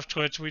banned off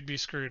Twitch, we'd be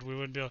screwed. We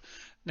wouldn't be able.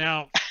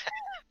 Now,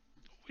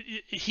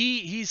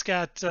 he's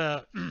got,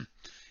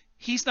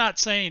 he's not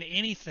saying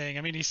anything.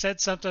 I mean, he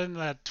said something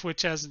that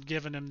Twitch hasn't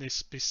given him the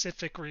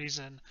specific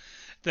reason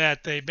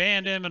that they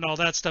banned him and all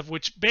that stuff,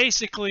 which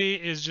basically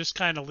is just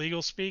kind of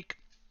legal speak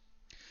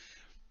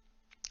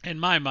in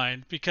my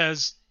mind,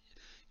 because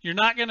you're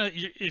not gonna,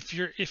 if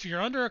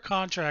you're under a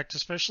contract,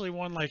 especially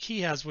one like he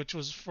has, which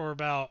was for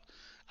about,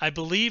 I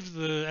believe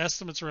the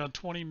estimate's around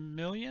 20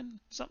 million,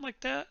 something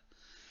like that.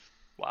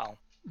 Wow.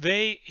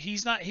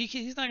 He's not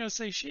gonna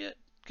say shit,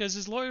 because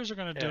his lawyers are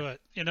gonna do it.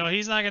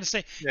 He's not gonna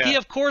say. He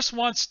of course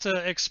wants to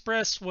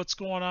express what's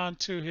going on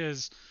to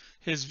his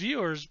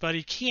viewers, but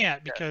he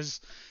can't,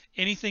 because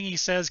anything he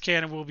says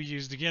can and will be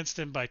used against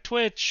him by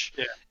Twitch.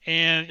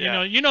 And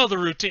you know the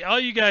routine. All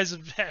you guys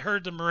have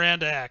heard the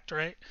Miranda Act,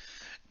 right?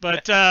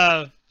 But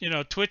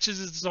Twitch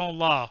is its own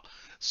law.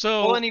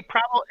 So well, and he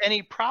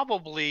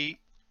probably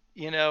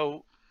he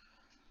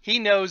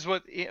knows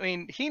what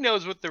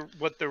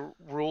the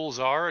rules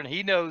are, and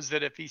he knows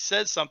that if he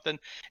says something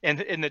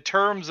in the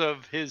terms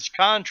of his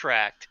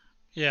contract,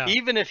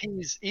 even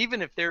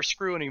if they're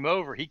screwing him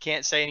over, he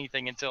can't say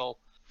anything until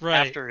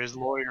after his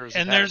lawyers.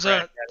 And there's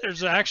an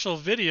actual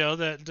video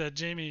that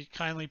Jamie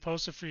kindly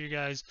posted for you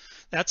guys.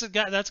 That's a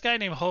guy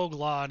named Hogue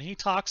Law, and he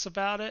talks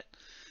about it.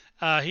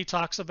 He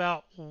talks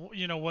about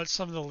what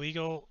some of the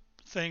legal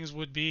things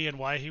would be and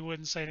why he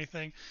wouldn't say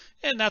anything,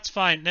 and that's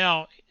fine.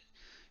 Now,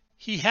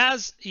 he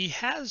has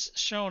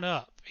shown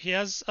up. He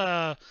has,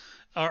 or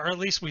at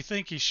least we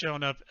think he's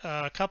shown up.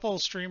 A couple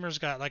of streamers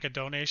got like a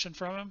donation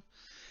from him,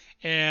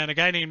 and a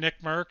guy named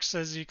Nick Merck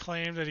says he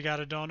claimed that he got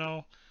a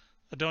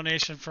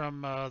donation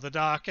from the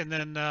doc, and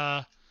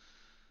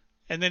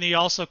then he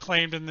also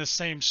claimed in this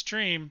same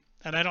stream,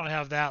 and I don't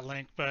have that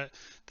link, but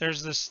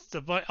there's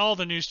all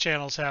the news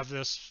channels have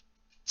this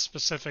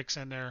specifics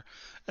in there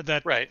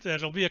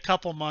that'll be a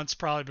couple months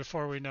probably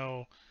before we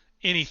know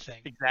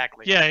anything.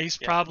 Exactly. Yeah, he's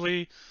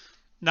probably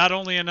not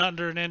only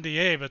under an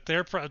NDA,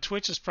 but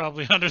Twitch is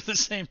probably under the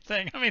same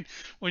thing. I mean,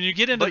 when you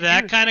get into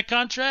that kind of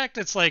contract,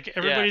 it's like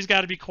everybody's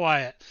got to be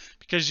quiet,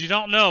 because you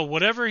don't know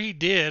whatever he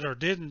did or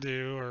didn't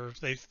do, or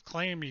they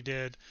claim he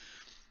did.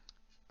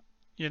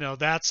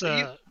 That's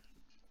a.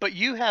 But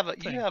you have an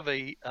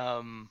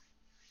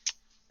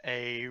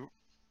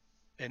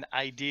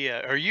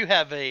idea, or you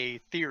have a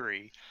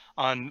theory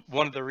on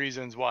one of the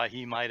reasons why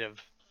he might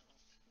have.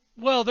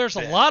 Well, there's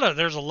a lot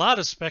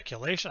of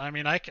speculation. I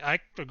mean, I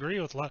agree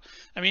with a lot.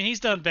 I mean, he's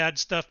done bad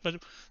stuff,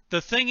 but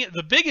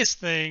the biggest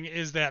thing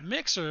is that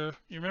Mixer.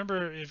 You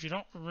remember? If you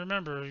don't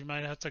remember, you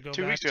might have to go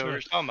back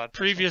to a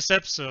previous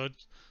episode.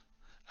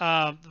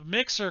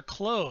 Mixer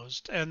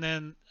closed, and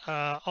then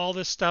all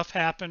this stuff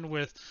happened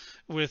with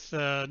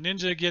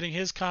Ninja getting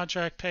his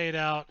contract paid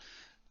out,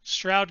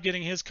 Shroud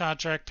getting his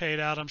contract paid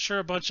out. I'm sure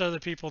a bunch of other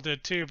people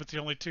did too, but the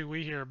only two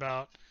we hear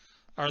about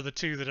are the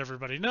two that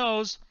everybody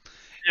knows.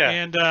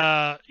 And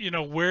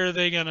where are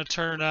they going to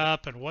turn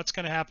up and what's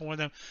going to happen with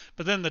them?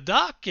 But then the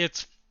doc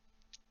gets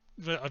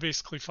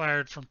basically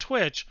fired from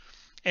Twitch,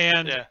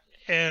 and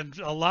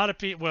a lot of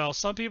people, well,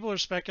 some people are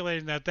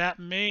speculating that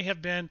may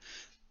have been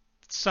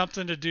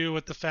something to do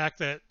with the fact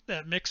that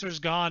Mixer's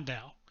gone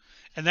now,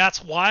 and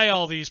that's why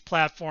all these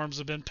platforms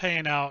have been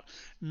paying out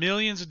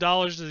millions of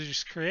dollars to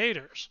these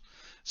creators.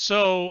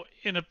 So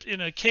in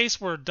a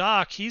case where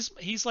Doc,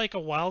 he's like a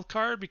wild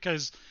card,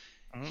 because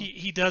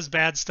he does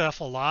bad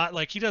stuff a lot.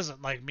 Like, he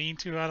doesn't mean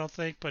to, I don't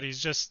think, but he's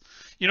just,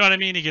 you know what I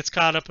mean? He gets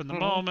caught up in the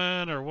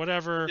moment or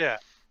whatever. Yeah.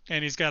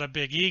 And he's got a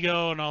big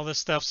ego and all this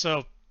stuff.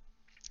 So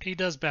he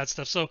does bad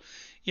stuff. So,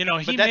 he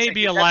may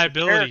be a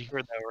liability.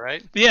 Though,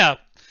 right? Yeah.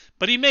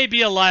 But he may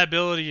be a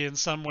liability in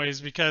some ways,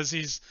 because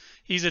he's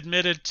he's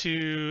admitted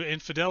to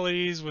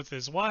infidelities with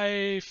his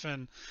wife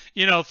and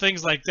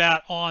things like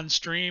that on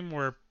stream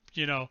where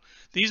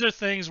these are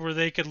things where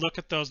they could look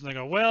at those and they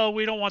go, well,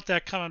 we don't want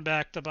that coming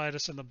back to bite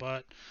us in the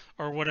butt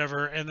or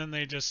whatever, and then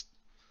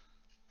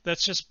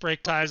let's just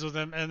break ties with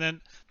him, and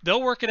then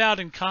they'll work it out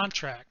in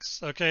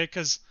contracts, okay?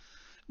 Because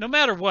no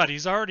matter what,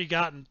 he's already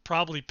gotten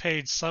probably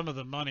paid some of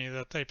the money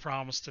that they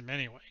promised him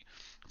anyway.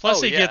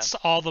 Plus, he gets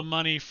all the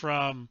money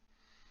from,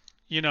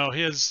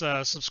 his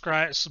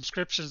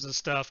subscriptions and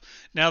stuff.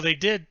 Now, they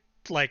did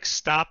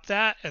stop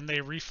that, and they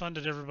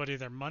refunded everybody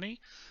their money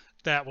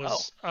that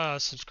was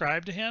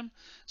subscribed to him.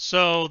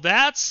 So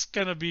that's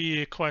going to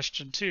be a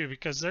question too,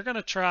 because they're going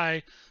to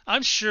try.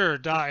 I'm sure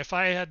Doc, if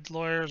I had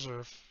lawyers,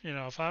 or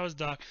if I was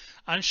Doc,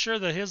 I'm sure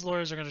that his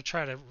lawyers are going to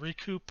try to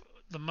recoup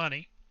the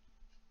money.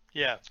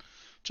 Yeah.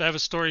 Which I have a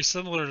story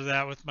similar to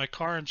that with my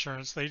car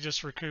insurance. They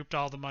just recouped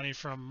all the money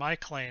from my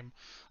claim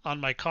on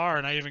my car,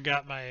 and I even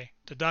got my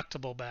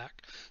deductible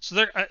back.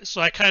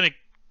 So I kind of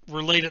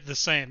relate it the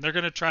same. They're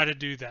going to try to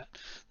do that.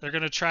 They're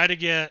going to try to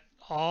get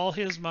all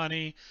his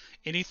money,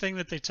 anything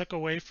that they took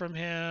away from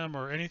him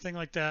or anything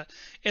like that.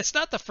 It's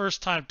not the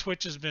first time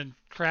Twitch has been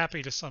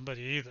crappy to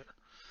somebody either.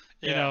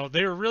 Yeah.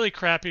 They were really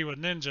crappy with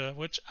Ninja,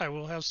 which I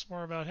will have some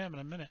more about him in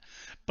a minute.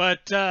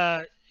 But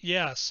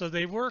yeah, so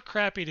they were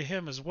crappy to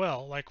him as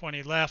well. Like when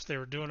he left, they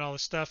were doing all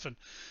this stuff and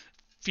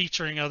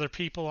featuring other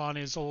people on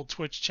his old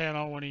Twitch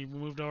channel when he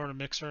moved over to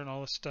Mixer and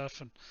all this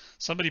stuff. And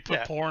somebody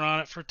put porn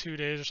on it for 2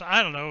 days or something.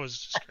 I don't know. It was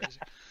just crazy.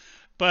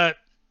 But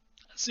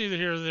it's neither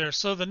here nor there.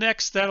 So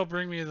that'll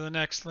bring me to the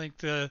next link.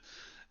 The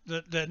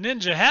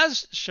Ninja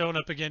has shown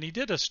up again. He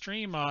did a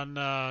stream on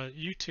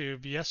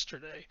YouTube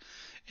yesterday,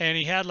 and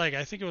he had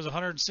I think it was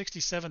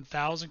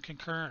 167,000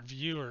 concurrent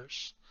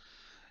viewers.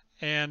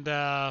 And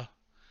I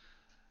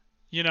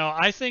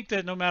think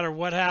that no matter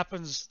what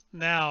happens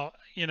now,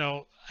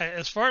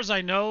 as far as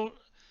I know,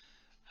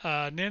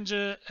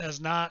 Ninja has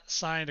not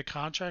signed a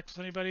contract with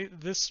anybody.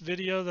 This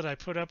video that I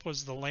put up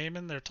was the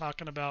layman. They're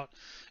talking about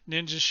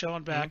Ninja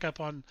showing back up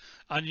on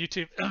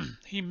YouTube.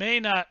 He may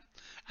not.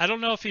 I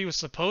don't know if he was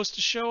supposed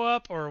to show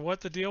up or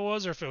what the deal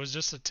was, or if it was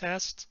just a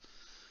test.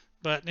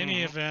 But in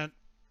any event,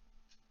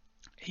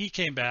 he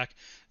came back.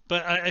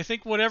 But I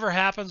think whatever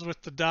happens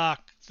with the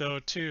doc, though,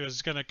 too,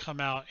 is going to come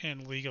out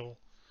in legal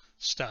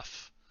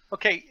stuff.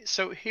 Okay,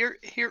 so here,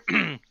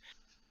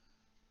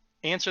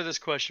 answer this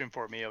question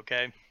for me,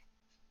 okay?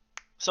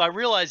 So I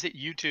realize that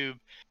YouTube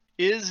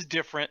is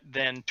different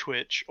than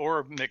Twitch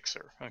or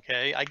Mixer,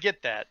 okay? I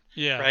get that.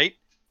 Yeah. Right?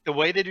 The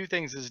way they do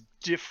things is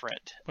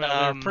different.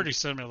 Well, they're pretty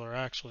similar,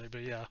 actually,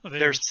 but yeah.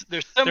 They're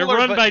similar, they're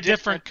run but by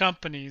different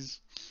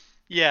companies.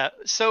 Yeah.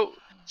 So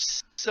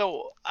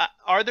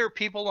are there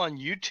people on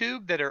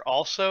YouTube that are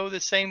also the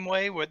same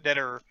way, that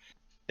are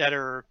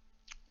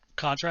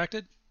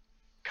contracted?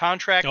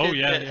 Oh,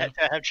 yeah,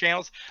 to have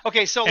channels.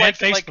 Okay, so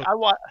like I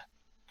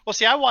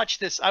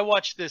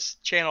watch this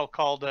channel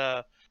called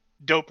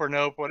Dope or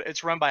Nope.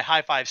 It's run by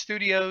High Five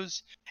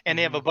Studios, and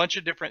they have a bunch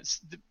of different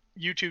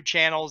YouTube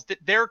channels that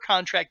they're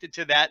contracted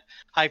to that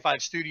High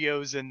Five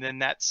Studios, and then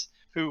that's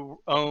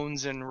who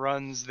owns and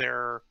runs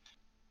their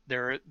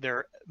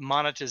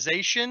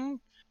monetization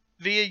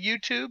via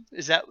YouTube.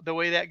 Is that the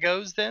way that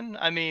goes then?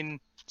 I mean,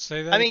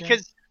 say that.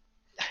 Because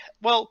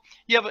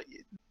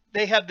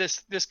they have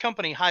this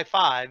company, High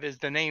Five is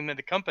the name of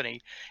the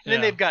company. And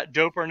then they've got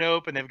Dope or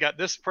Nope, and they've got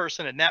this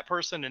person and that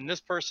person and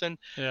this person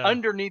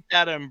underneath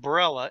that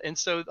umbrella. And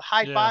so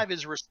High Five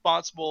is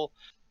responsible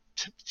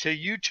to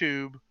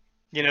YouTube,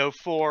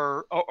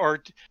 for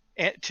or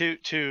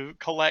to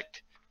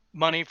collect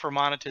money for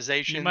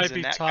monetizations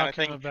and that kind of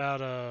thing.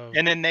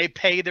 And then they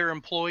pay their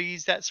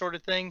employees, that sort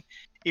of thing,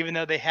 even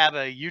though they have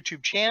a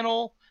YouTube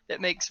channel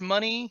that makes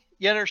money.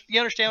 You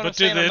understand what I'm saying? But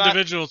do the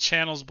individual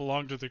channels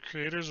belong to the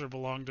creators or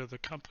belong to the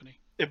company?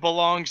 It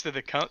belongs to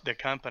the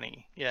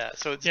company. Yeah,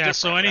 so it's different,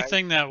 so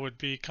anything that would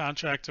be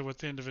contracted with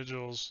the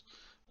individuals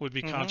would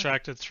be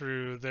contracted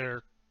through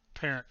their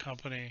parent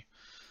company.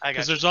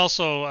 Because there's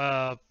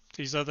also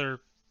these other,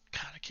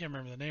 God, I can't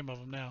remember the name of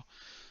them now.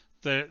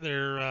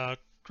 They're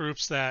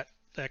groups that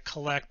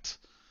collect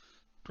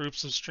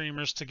groups of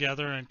streamers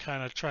together and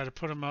kind of try to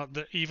put them out.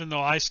 Even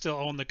though I still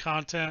own the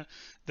content,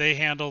 they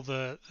handle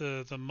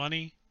the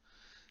money.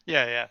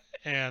 Yeah.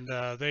 And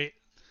they'll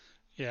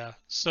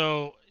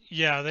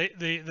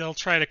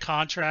try to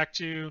contract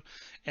you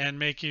and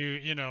make you,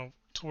 to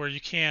where you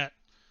can't.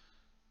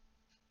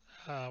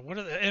 What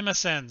are the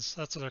MSNs?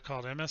 That's what they're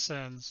called,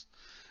 MSNs.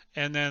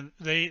 And then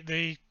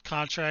they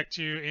contract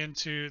you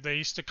into. They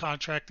used to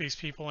contract these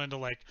people into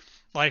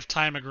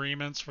lifetime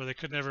agreements where they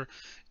could never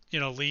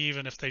leave,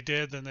 and if they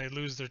did, then they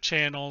lose their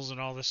channels and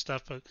all this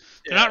stuff. But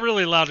they're not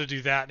really allowed to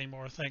do that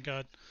anymore, thank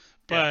God.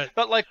 But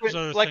when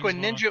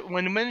Ninja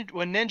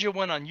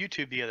went on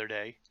YouTube the other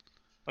day,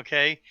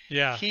 okay?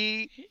 Yeah.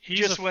 He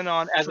just went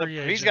on as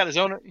he's got his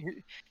own.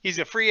 He's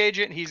a free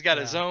agent. He's got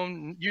his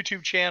own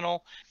YouTube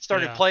channel.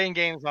 Started playing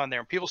games on there,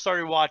 and people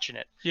started watching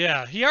it.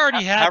 Yeah, he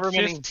already had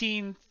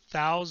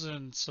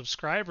 15,000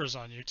 subscribers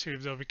on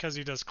YouTube though, because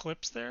he does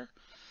clips there.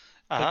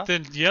 But Uh-huh.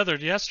 then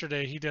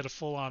yesterday he did a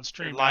full-on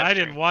stream. And Live I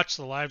didn't stream. watch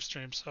the live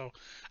stream, so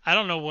I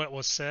don't know what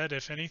was said,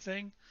 if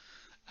anything.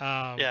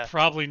 Yeah.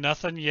 Probably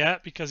nothing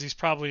yet because he's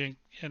probably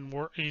in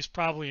work. He's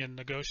probably in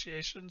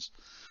negotiations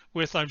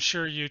with, I'm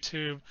sure,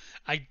 YouTube.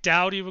 I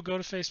doubt he would go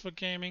to Facebook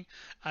Gaming.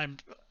 I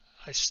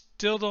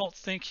still don't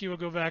think he would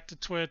go back to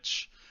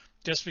Twitch,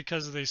 just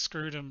because they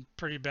screwed him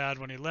pretty bad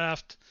when he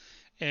left.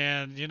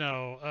 And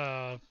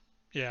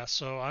yeah.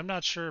 So I'm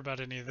not sure about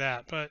any of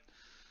that, but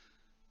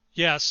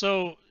yeah.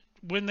 So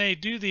when they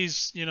do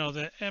these,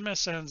 the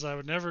MSNs, I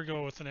would never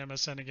go with an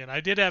MSN again.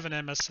 I did have an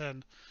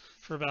MSN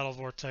for Battle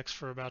Vortex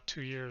for about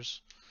 2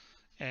 years.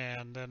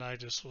 And then I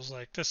just was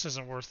like, this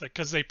isn't worth it,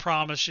 because they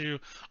promise you,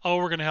 oh,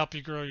 we're going to help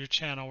you grow your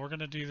channel. We're going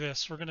to do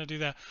this. We're going to do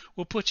that.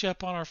 We'll put you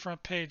up on our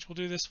front page. We'll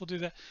do this. We'll do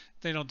that.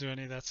 They don't do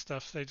any of that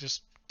stuff. They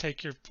just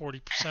take your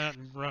 40%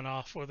 and run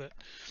off with it.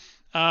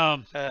 Uh,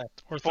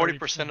 Or 40%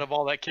 30%. of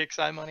all that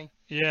KIXEYE money.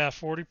 Yeah,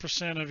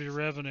 40% of your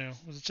revenue.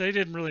 Which they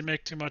didn't really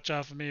make too much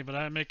off of me, but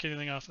I didn't make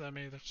anything off of them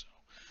either. So.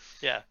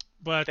 Yeah.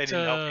 But They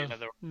didn't help you in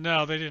other words.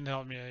 no, they didn't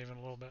help me even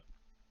a little bit.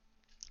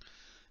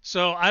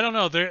 So I don't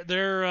know. They're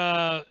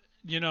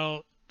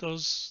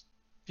those,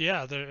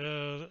 yeah.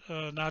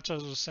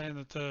 Nachos was saying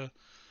that the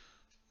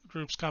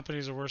group's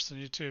companies are worse than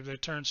YouTube. They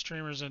turn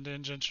streamers into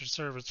indentured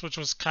servants, which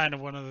was kind of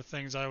one of the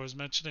things I was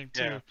mentioning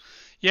Yeah. too.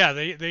 Yeah,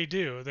 they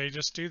do. They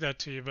just do that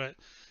to you. But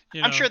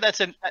I'm sure that's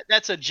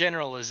a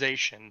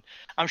generalization.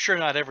 I'm sure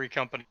not every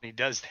company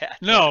does that.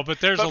 no, but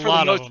there's a But for the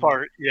lot of most them.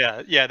 part,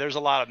 yeah, there's a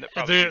lot of them that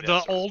probably do The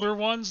that sort of older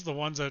ones, the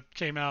ones that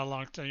came out a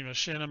long time,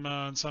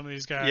 Shinema and some of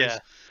these guys, Yeah.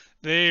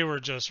 they were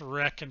just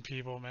wrecking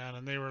people, man.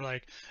 And they were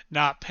like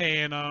not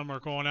paying them or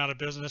going out of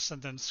business and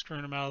then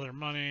screwing them out of their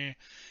money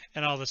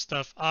and all this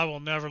stuff. I will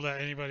never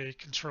let anybody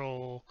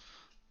control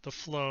the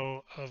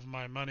flow of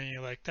my money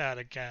like that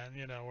again,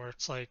 where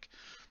it's like,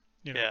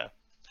 you know, Yeah.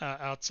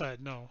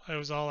 outside. No, it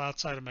was all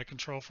outside of my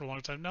control for a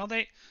long time. Now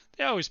they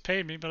always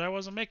paid me, but I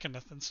wasn't making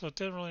nothing, so it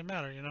didn't really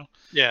matter.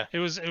 Yeah. It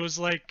was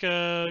like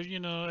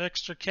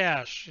extra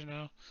cash,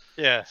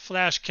 Yeah.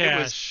 flash It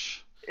was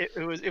cash.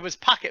 it was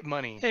pocket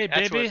money. Hey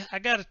That's baby, what I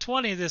got a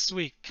 20 this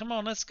week. Come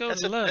on, let's go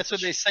to lunch. that's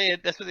what they say.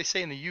 That's what they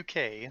say in the UK.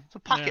 It's a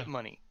Yeah, pocket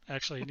money.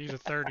 actually, you need a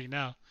 30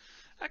 now.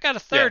 I got a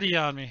Yeah. 30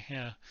 on me.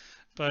 Yeah,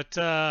 but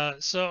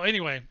so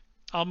anyway,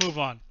 I'll move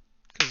on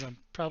because I'm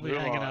probably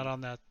Move hanging out on.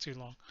 on that too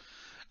long.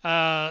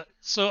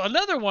 So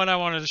another one I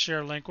wanted to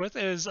share a link with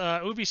is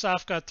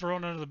Ubisoft got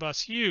thrown under the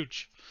bus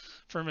huge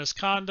for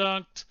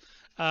misconduct.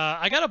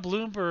 I got a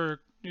Bloomberg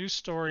news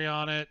story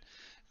on it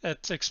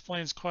that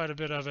explains quite a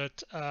bit of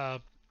it.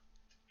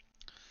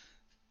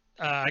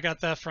 I got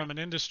that from an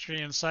industry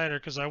insider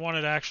because I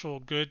wanted actual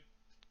good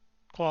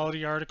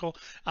quality article.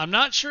 I'm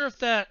not sure if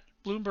that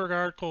Bloomberg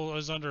article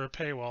is under a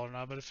paywall or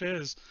not, but if it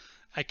is,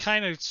 I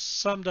kind of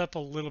summed up a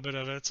little bit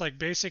of it. It's like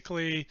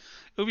basically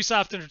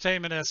Ubisoft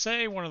Entertainment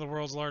SA, one of the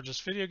world's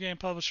largest video game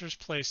publishers,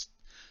 placed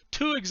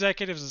 2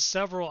 executives and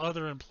several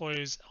other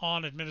employees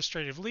on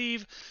administrative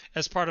leave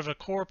as part of a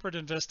corporate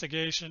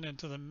investigation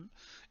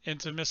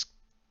into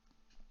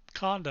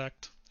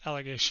misconduct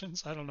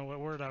allegations. I don't know what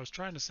word I was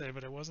trying to say,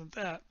 but it wasn't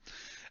that.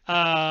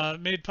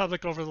 Made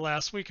public over the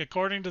last week,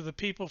 according to the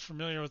people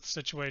familiar with the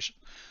situation.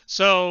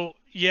 So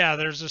yeah,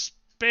 there's this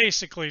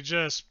basically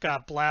just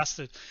got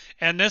blasted,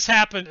 and this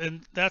happened,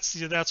 and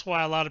that's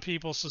why a lot of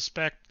people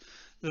suspect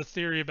the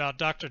theory about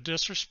Dr.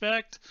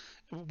 Disrespect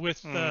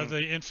with Mm.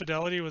 the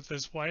infidelity with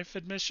his wife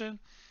admission,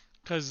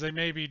 because they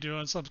may be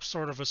doing some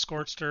sort of a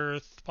scorched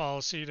earth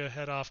policy to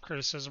head off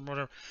criticism, or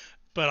whatever.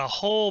 But a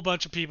whole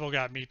bunch of people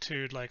got Me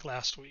Too'd like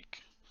last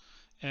week,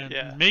 Yeah.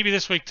 and maybe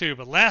this week too.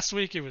 But last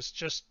week it was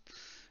just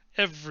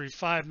every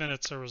 5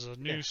 minutes there was a Yeah.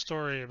 new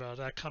story about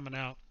that coming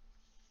out.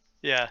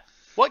 Yeah.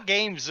 What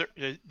games does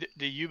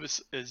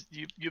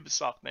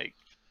Ubisoft make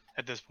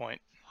at this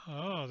point?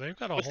 Oh, they've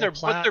got a What's whole their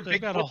what's their they've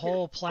big got a what's their,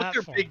 whole what's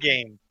their big platform.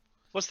 game?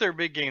 What's their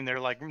big game they're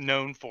like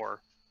known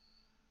for?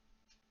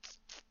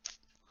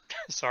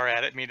 Sorry,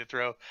 I didn't mean to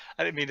throw.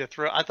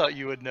 I thought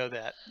you would know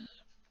that,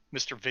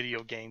 Mr.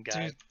 Video Game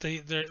Guy.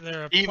 Dude,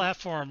 they're a Even,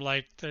 platform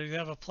like they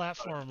have a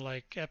platform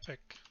like Epic.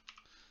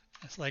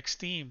 It's like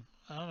Steam.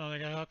 I don't know, they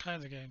got all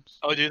kinds of games.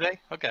 oh, do they?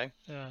 Okay.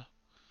 Yeah.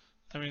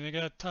 I mean, they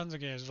got tons of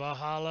games.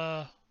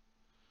 Valhalla,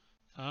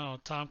 I don't know,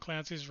 Tom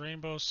Clancy's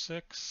Rainbow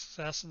Six,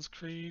 Assassin's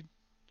Creed,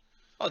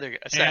 Oh, they're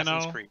Assassin's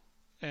Anno. Creed.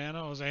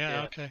 Yeah,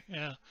 Yeah. okay,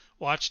 yeah.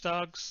 Watch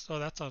Dogs. Oh,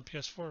 that's on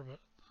PS4, but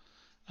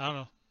I don't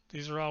know.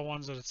 These are all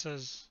ones that it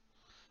says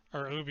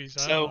are Ubi's.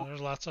 I don't know. So,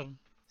 There's lots of them.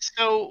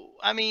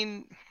 I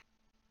mean,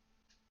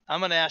 I'm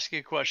gonna ask you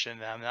a question.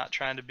 I'm not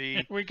trying to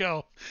Here be. we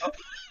go.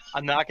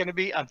 I'm not gonna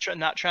be.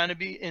 Not trying to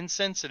be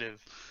insensitive.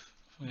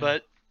 Yeah.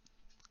 But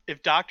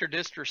if Doctor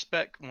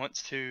Disrespect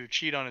wants to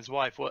cheat on his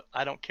wife, what?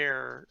 I don't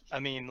care. I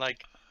mean,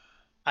 like,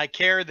 I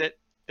care that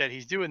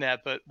he's doing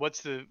that. But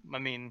I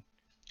mean,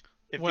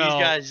 if these Well,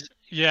 guys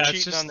yeah, it's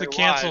cheating just on the their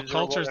cancel wives or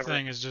culture whatever,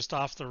 thing is just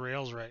off the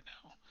rails right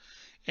now.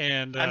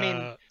 And I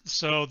mean,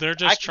 so they're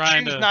I just can trying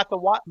choose to. not to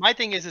watch. My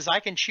thing is I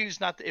can choose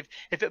not to.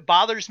 If it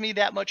bothers me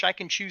that much, I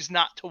can choose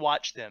not to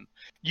watch them.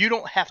 You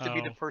don't have to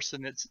be the Oh,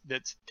 person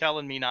that's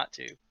telling me not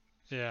to. If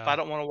yeah, I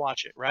don't want to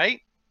watch it,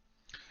 right?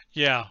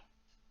 yeah.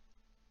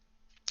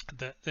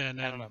 That then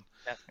I don't and know.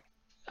 That's me.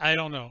 I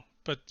don't know,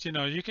 but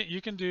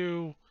you can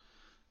do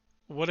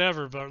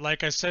whatever. But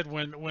like I said,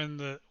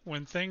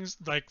 when things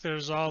like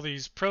there's all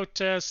these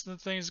protests and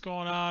things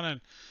going on,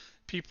 and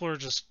people are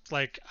just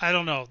like, I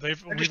don't know,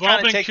 They're just we've all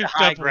trying to been take the cooped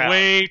high up ground.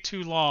 way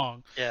too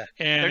long, Yeah,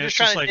 and they're it's just just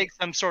trying to like take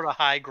some sort of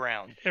high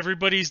ground.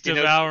 everybody's You know,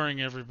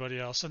 devouring everybody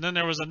else. And then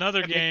there was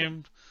another to make it.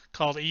 game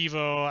called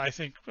Evo. I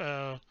think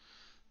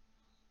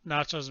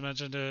Nachos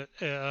mentioned it.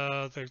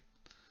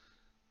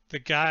 The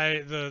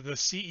guy, the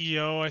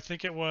CEO, I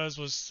think it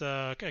was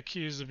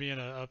accused of being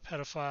a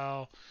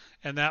pedophile,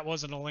 and that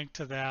wasn't a link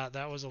to that.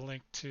 That was a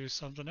link to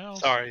something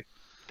else. Sorry,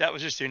 that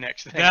was just your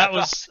next thing. I That thought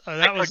was I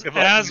that was clicked the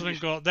button.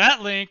 Asmongold.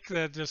 That link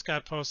that just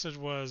got posted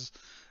was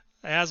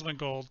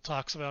Asmongold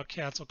talks about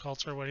cancel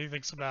culture, what he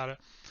thinks about it.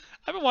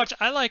 I've been watching.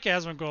 I like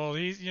Asmongold.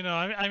 He's,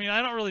 I mean,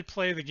 I don't really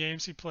play the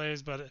games he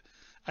plays, but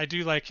I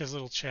do like his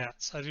little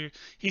chats. I do.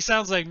 He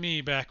sounds like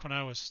me back when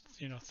I was,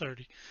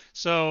 30.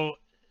 So,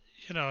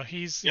 Yep,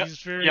 he's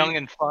young very,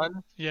 and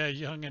fun. yeah,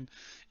 young and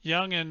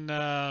young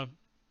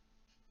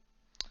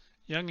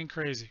and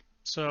crazy.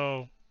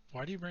 So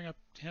why do you bring up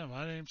him?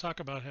 I didn't even talk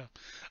about him.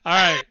 All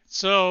right.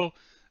 So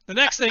the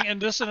next thing,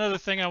 and just another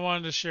thing I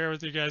wanted to share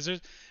with you guys.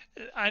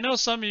 I know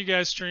some of you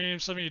guys stream,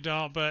 some of you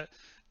don't, but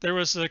there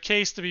was a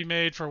case to be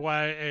made for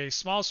why a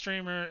small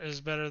streamer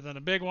is better than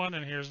a big one,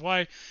 and here's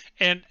why.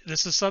 And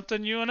this is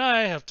something you and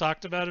I have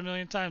talked about a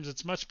million times.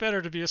 It's much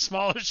better to be a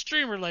smaller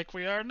streamer like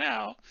we are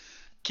now.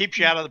 Keeps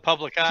you out of the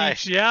public eye.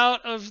 Keeps you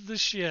out of the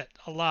shit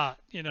a lot.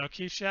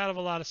 Keeps you out of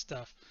a lot of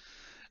stuff.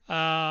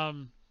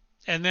 And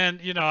then,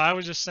 I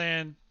was just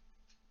saying,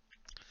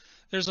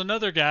 there's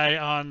another guy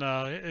on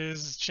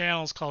his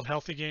channel is called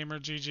Healthy Gamer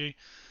GG,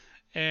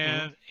 Hmm.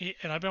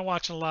 and I've been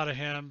watching a lot of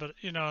him, but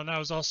and I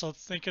was also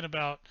thinking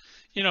about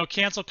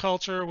cancel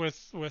culture with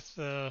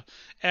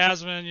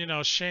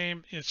Asman,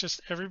 shame. It's just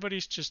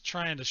everybody's just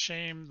trying to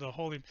shame the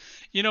holy.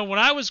 When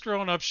I was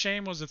growing up,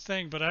 shame was a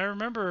thing, but I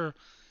remember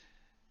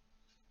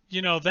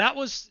that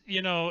was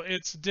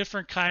it's a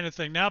different kind of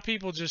thing. Now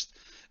people just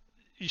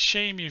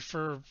shame you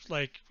for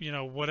like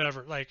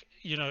whatever, like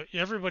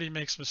everybody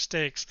makes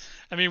mistakes.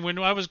 I mean, when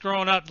I was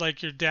growing up,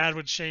 like your dad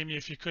would shame you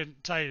if you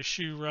couldn't tie your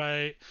shoe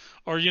right,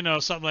 or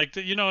something like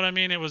that. You know what I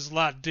mean? It was a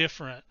lot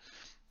different,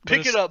 but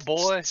Pick it it's up,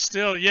 boy.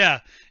 still, yeah,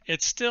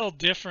 it's still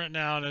different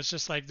now. And it's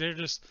just like they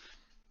just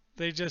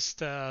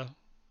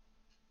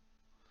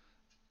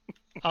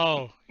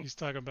oh, he's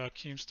talking about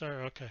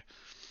Keemstar. Okay.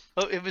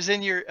 Oh, it was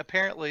in your.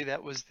 Apparently,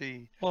 that was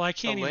Well,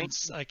 the link.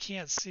 I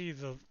can't see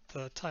the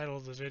title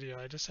of the video.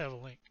 I just have a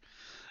link.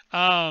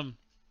 um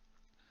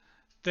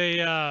they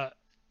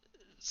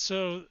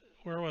so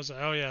where was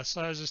I? Oh yeah,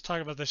 so I was just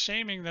talking about the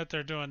shaming that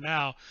they're doing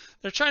now.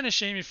 They're trying to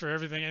shame you for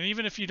everything, and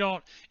even if you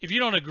don't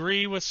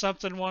agree with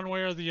something one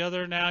way or the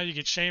other, now you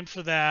get shamed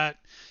for that.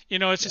 It's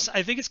Yeah, just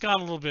I think it's gone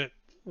a little bit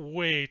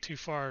way too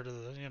far to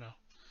the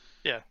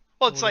yeah.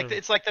 Well, whatever.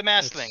 it's like the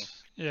mask thing.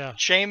 It's yeah.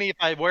 Shame me if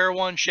I wear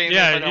one. Shame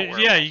me if Yeah, I don't wear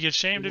yeah, one. you get You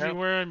shamed if you know,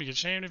 wear them, you get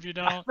shamed if you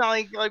I'm don't.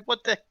 not like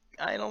what the.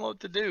 I don't know what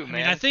to do, I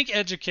mean, I man. think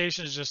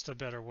education is just a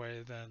better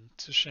way than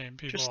to shame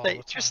people all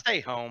the Just time. stay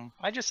home.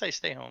 I just say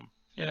stay home.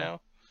 You Yeah,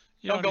 know,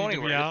 you don't don't go need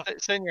to be anywhere. Just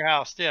out. stay in your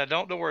house. Yeah,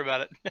 don't worry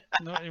about it.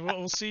 No,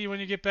 we'll see you when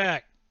you get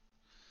back.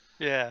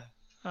 Yeah.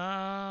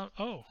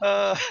 Oh,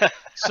 Uh,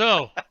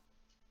 so,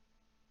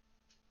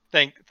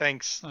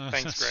 thanks,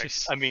 Greg.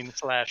 jeez. I mean,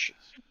 slash,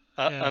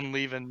 Yeah,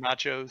 unleaven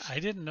nachos. I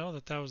didn't know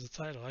that was the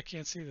title. I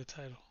can't see the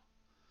title.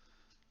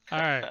 All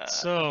right, Uh,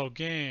 so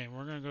game.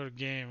 We're gonna go to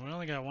game. We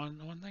only got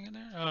one thing in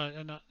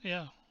there.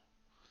 Yeah.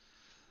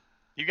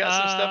 you got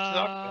some stuff to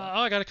talk about.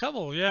 Oh, I got a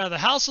couple. Yeah, the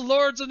House of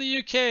Lords in the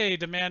UK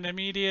demand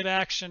immediate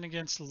action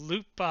against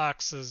loot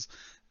boxes.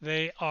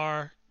 They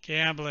are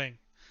gambling.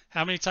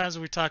 How many times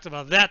have we talked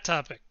about that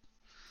topic?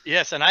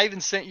 Yes, and I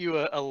even sent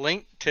you a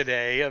link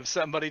today of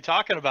somebody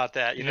talking about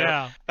that.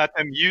 Yeah, About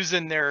them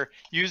using their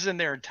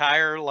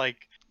entire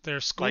their like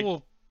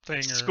school thing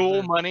or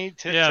school money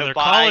yeah, to their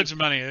buy college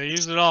money. They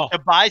use it all.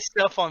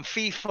 stuff on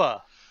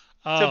FIFA.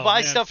 To Oh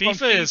buy man, stuff on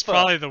FIFA is FIFA.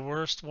 probably the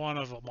worst one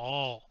of them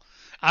all.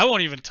 I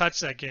won't even touch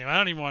that game. I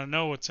don't even want to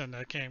know what's in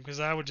that game because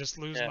I would just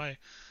lose Yeah,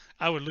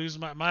 I would lose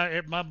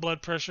my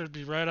blood pressure would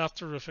be right off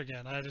the roof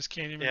again. I just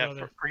can't even yeah. go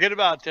there. Forget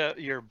about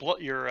your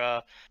blood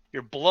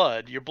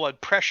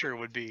pressure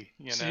would be.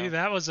 See,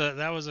 that was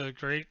a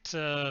great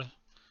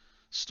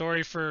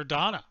story for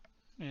Donna.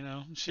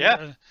 She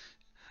Yeah.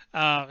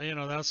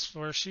 that's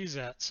where she's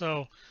at.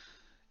 So,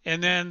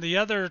 and then the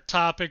other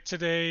topic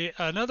today,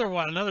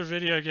 another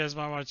video you guys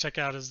might want to check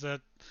out is that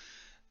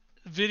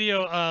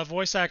video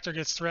voice actor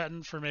gets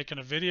threatened for making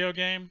a video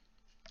game,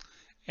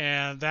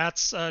 and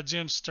that's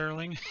Jim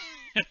Sterling.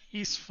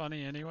 He's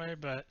funny anyway,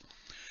 but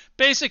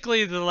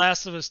basically The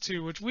Last of Us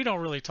 2, which we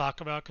don't really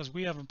talk about because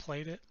we haven't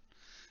played it,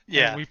 and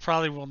Yeah. we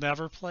probably will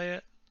never play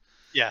it.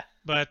 Yeah.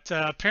 But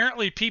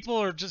apparently people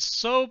are just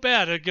so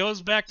bad. It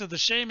goes back to the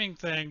shaming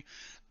thing.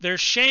 They're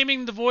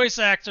shaming the voice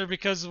actor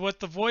because of what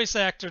the voice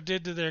actor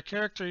did to their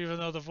character, even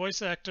though the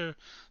voice actor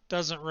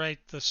doesn't write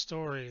the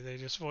story. They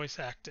just voice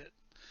act it.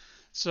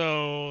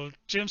 So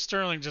Jim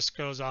Sterling just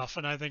goes off,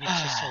 and I think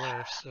it's just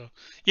hilarious. So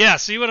yeah,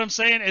 see what I'm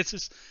saying? It's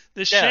just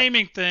this Yeah.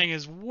 shaming thing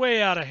is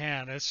way out of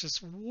hand. It's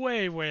just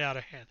way, way out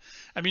of hand.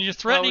 I mean, you're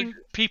threatening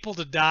people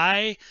to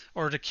die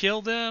or to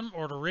kill them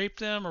or to rape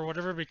them or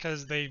whatever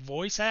because they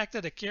voice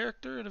acted a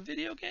character in a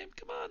video game.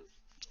 Come on,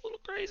 it's a little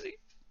crazy.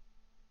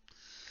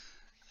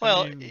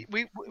 Well, I mean,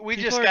 we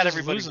just are got just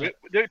everybody. losing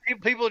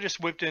it. People are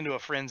just whipped into a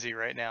frenzy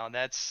right now, and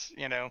that's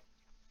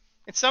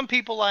And some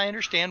people I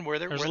understand where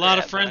they're. There's where a lot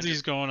they're of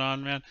frenzies going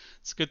on, man.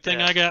 It's a good thing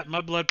Yeah. I got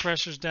my blood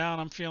pressure's down.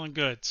 I'm feeling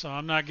good, so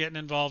I'm not getting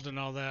involved in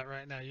all that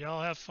right now.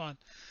 Y'all have fun.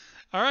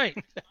 All right.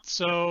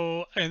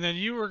 So, and then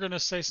you were gonna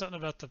say something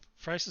about the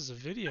prices of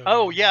video.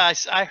 Oh games.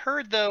 yeah, I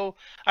heard though.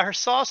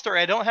 Saw a story.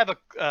 I don't have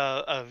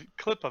a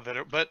clip of it,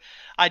 but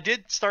I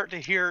did start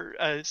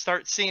to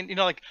start seeing.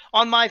 Like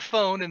on my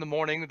phone in the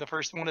morning,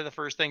 one of the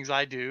first things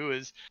I do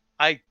is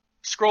I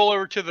scroll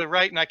over to the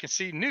right and I can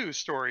see news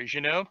stories.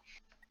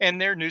 And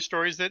they're news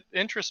stories that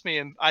interest me.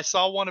 And I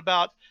saw one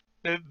about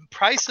the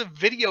price of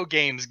video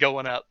games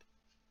going up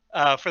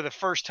for the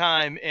first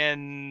time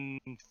in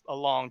a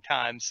long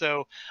time.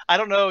 So I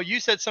don't know.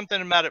 You said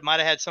something about it might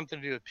have had something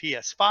to do with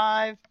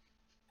PS5.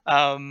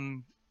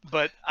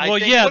 But well,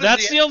 yeah,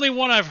 that's the only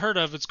one I've heard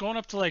of. It's going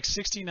up to like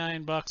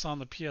 $69 on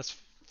the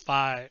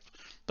PS5,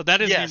 but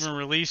that isn't even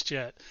released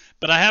yet.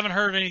 But I haven't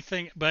heard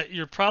anything. But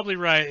you're probably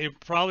right. It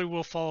probably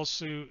will follow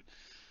suit.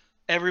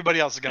 Everybody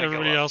else is going to go.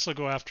 Everybody else will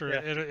go after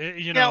it.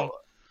 When's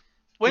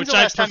which the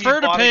last I time prefer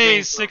you bought to a pay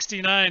game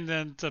 $69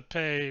 than to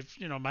pay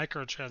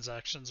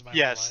microtransactions. In my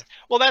Yes. life.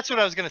 Well, that's what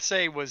I was going to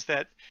say was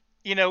that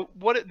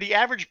what the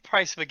average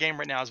price of a game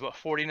right now is what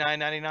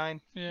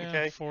 $49.99. Yeah,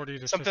 okay? 40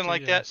 to something 50,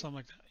 like yeah, that. something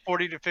like that.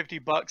 $40 to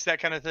 $50, that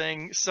kind of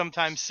thing.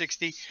 Sometimes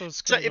 60.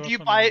 So if you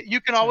buy it, you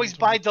can always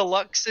buy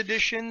deluxe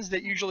editions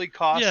that usually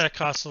cost. Yeah, it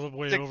costs a little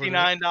way over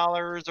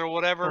 $69 or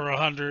whatever. Or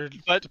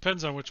 $100. But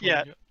depends on which one. Yeah.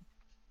 You get.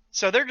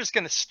 So they're just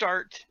going to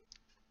start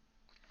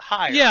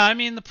higher. Yeah, I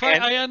mean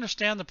I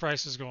understand the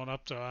price is going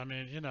up though. I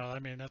mean,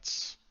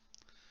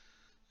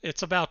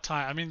 it's about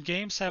time. I mean,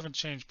 games haven't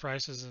changed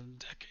prices in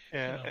decades.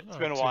 Yeah, it's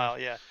been a while.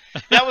 Yeah,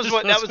 that was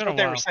what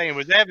they were saying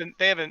was they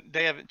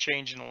haven't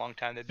changed in a long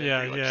time. They've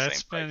been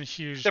it's been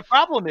huge. The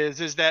problem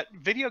is that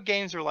video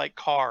games are like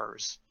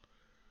cars.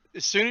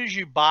 As soon as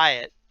you buy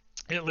it,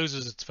 it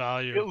loses its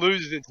value. It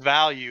loses its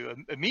value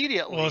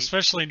immediately. Well,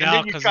 especially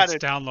now because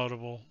it's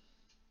downloadable.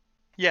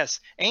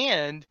 Yes,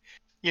 and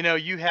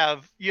you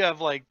have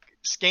like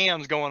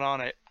scams going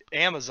on at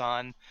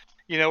Amazon.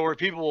 Where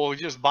people will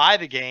just buy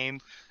the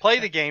game, play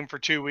the game for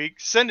 2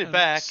 weeks, send it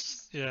back,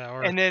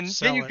 and then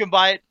you can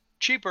buy it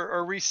cheaper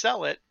or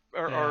resell it,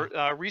 or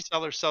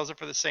reseller sells it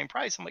for the same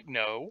price. I'm like,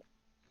 no,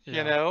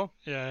 Yeah,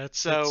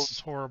 it's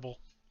horrible.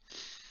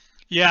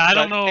 Yeah, I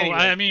don't know.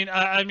 Anyway.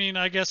 I mean,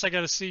 I guess I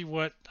got to see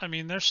what. I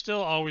mean, there's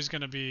still always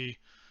going to be,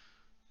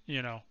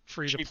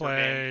 free to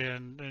play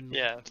and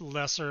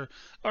lesser,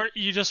 or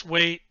you just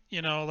wait.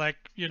 Like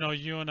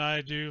you and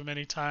I do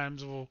many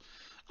times.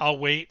 I'll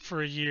wait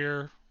for a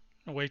year.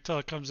 Wait till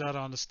it comes out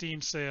on the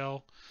Steam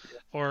sale,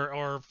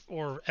 or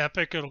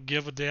Epic. It'll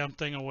give a damn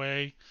thing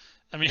away.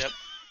 I mean,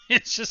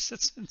 it's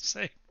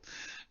insane.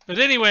 But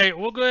anyway,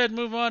 we'll go ahead and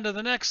move on to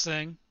the next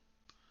thing.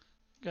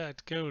 Got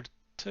to go to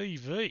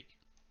TV.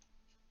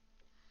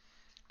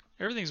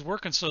 Everything's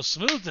working so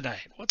smooth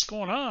tonight. What's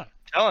going on? I'm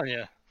telling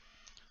you.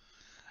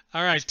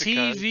 All right,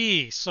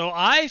 TV. So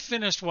I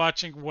finished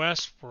watching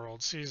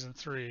Westworld season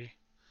 3.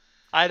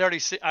 I'd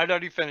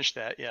already finished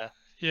that. Yeah.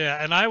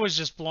 Yeah, and I was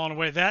just blown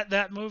away.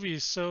 That movie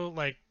is so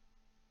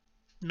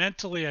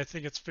mentally, I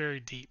think it's very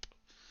deep.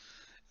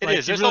 It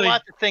is. There's really, a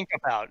lot to think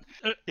about.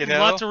 A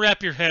lot to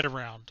wrap your head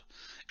around.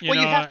 You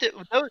have to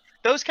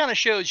those kind of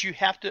shows. You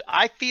have to.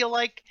 I feel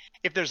like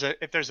if there's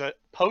a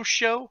post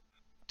show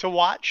to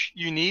watch,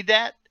 you need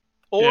that,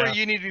 or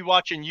you need to be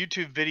watching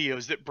YouTube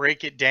videos that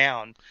break it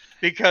down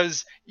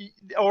because,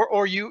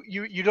 or you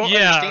don't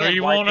understand. Or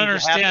you won't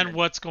understand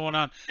what's going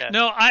on. Yeah.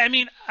 No, I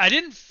mean I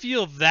didn't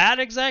feel that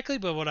exactly,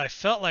 but what I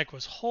felt like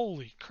was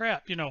holy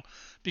crap,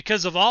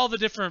 because of all the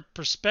different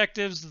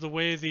perspectives, the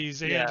way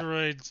these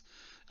androids,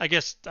 I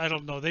guess I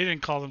don't know, they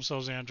didn't call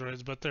themselves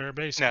androids, but they're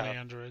basically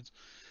androids.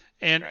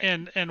 And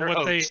they're what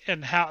hosts. they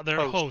and how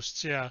they're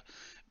hosts, yeah.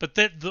 But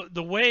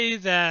the way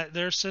that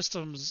their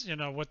systems,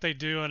 what they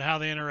do and how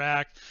they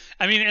interact.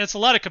 I mean, it's a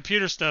lot of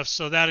computer stuff,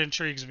 so that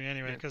intrigues me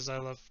anyway because I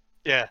love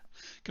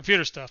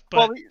computer stuff.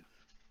 But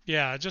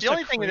just the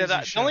only thing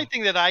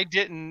that I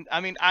didn't. I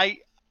mean, I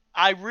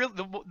really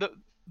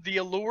the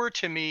allure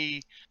to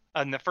me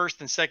in the first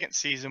and second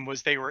season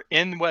was they were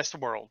in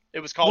Westworld.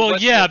 It was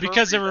called. Well,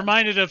 because it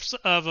reminded us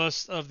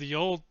of the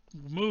old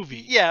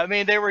movie. Yeah, I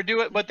mean they were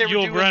doing what they were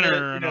doing.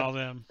 Brenner and all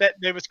them. That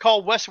it was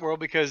called Westworld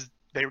because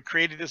they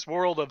created this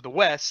world of the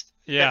West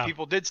that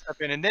people did stuff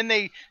in, and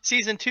then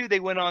season 2 they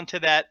went on to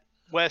that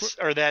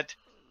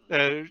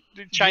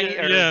Chinese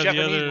or yeah, the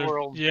Japanese other,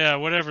 world, yeah,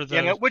 whatever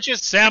the which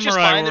is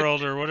samurai fine.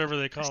 world or whatever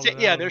they call it.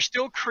 Yeah, they're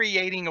still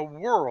creating a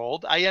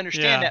world. I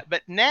understand Yeah. that,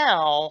 but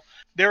now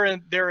they're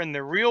in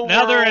the real Now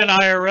world. they're in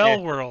IRL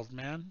and world,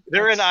 man.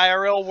 They're in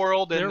IRL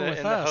world, and they're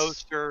with the us.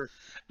 host are.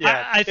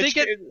 Yeah, I think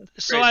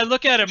so crazy. I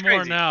look at it It's more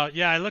crazy. now.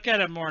 Yeah, I look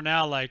at it more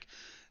now like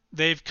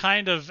they've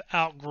kind of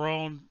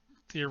outgrown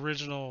the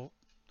original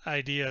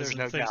ideas There's and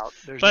no things. doubt.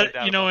 There's But no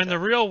doubt you know, about in that.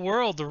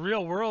 the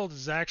real world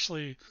is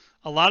actually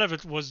a lot of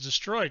it was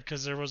destroyed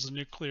because there was a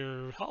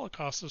nuclear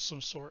holocaust of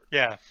some sort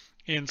Yeah.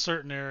 in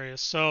certain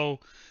areas. So,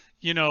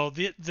 you know,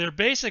 they're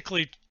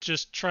basically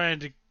just trying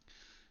to,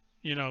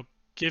 you know,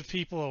 give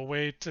people a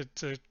way to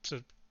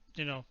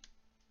you know,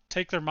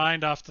 take their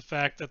mind off the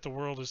fact that the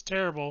world is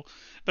terrible.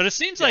 But it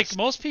seems like Yes.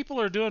 most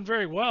people are doing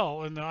very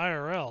well in the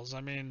IRLs.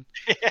 I mean,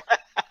 Yeah.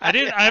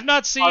 I have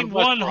not seen On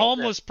one Westworld,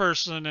 homeless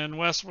person in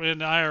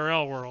the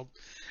IRL world.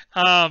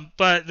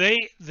 But they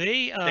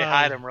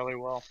hide them really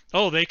well.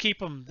 oh, they keep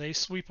them, they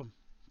sweep them.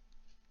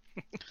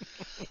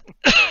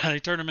 They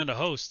turn them into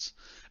hosts.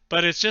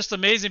 But it's just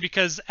amazing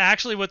because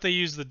actually what they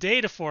use the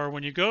data for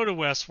when you go to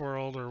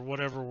Westworld or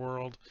whatever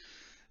world,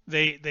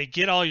 they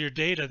get all your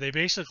data. They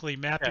basically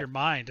map your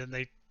mind and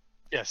they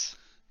Yes.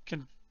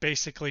 can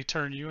basically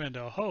turn you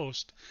into a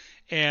host.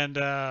 And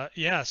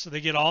yeah, so they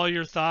get all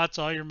your thoughts,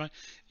 all your money.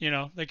 You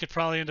know, they could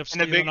probably end up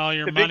stealing all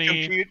your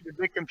money. The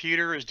big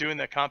computer is doing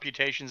the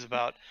computations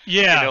about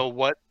Yeah, you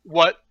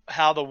know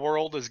how the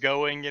world is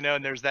going, you know,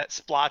 and there's that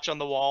splotch on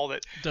the wall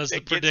that does the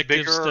gets predictive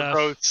bigger stuff. or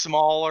grows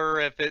smaller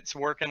if it's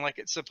working like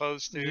it's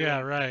supposed to. Yeah,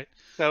 right.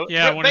 So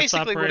Yeah, when it's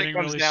basically what it operating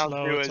comes really down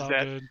slow, to it's is all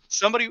that good.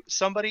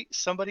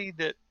 somebody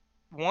that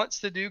wants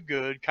to do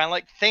good, kind of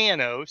like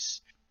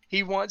Thanos,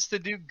 he wants to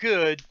do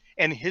good,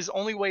 and his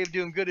only way of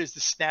doing good is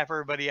to snap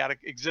everybody out of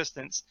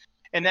existence.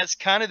 And that's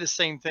kind of the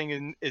same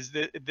thing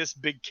this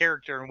big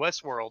character in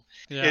Westworld,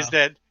 Yeah. is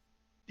that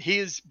he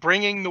is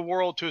bringing the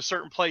world to a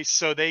certain place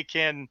so they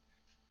can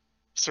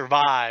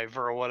survive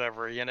or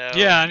whatever, you know.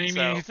 Yeah, and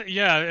I mean,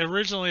 yeah,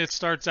 originally it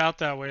starts out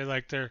that way,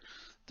 like their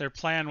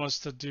plan was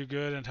to do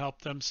good and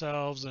help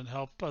themselves and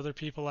help other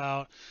people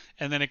out,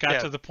 and then it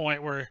got to the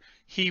point where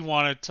he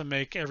wanted to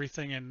make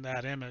everything in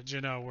that image,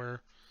 you know,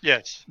 where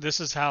yes, this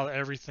is how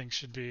everything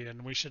should be,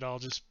 and we should all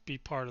just be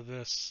part of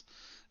this,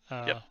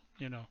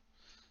 you know,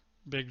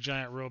 big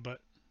giant robot,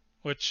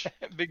 which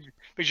big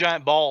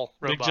giant ball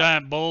robot. big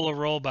giant bowl of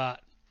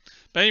robot.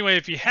 But anyway,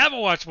 if you haven't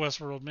watched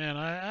Westworld, man,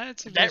 I'd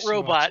suggest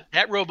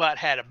that robot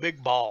had a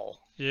big ball.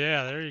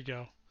 Yeah, there you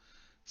go.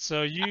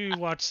 So you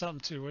watched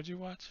something too. What'd you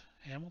watch?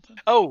 Hamilton?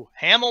 Oh,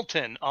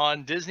 Hamilton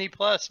on Disney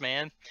Plus,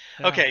 man.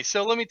 Yeah. Okay,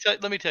 so let me tell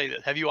you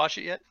this. Have you watched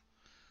it yet?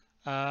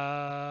 You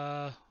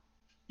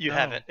no,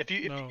 haven't.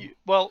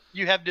 Well,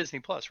 you have Disney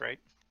Plus, right?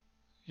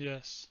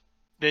 Yes.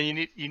 Then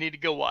you need to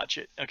go watch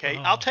it. Okay.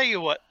 Oh. I'll tell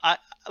you what.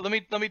 Let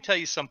me tell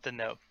you something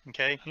though.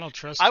 Okay. I don't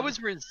trust. I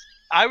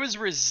was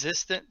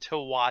resistant to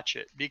watch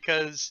it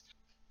because,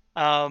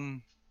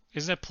 isn't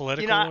it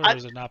political or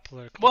is it not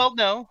political? Well,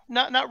 no,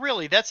 not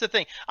really. That's the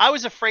thing. I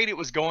was afraid it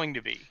was going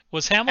to be.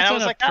 Was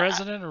Hamilton a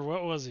president or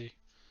what was he?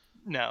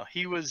 No,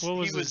 he was.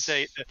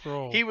 His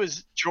role? He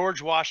was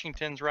George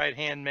Washington's right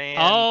hand man.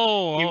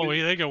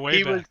 They go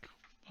way back.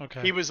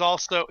 Okay. He was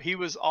also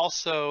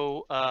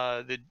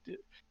the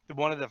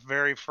one of the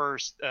very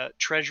first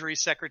Treasury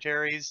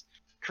secretaries.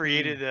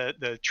 Created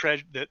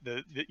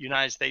the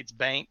United States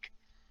Bank,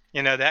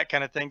 you know, that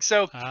kind of thing.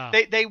 So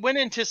they went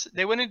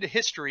into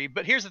history.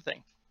 But here's the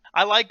thing,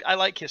 I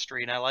like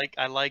history, and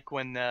I like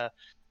when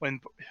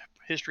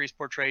history is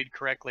portrayed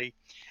correctly.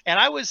 And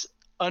I was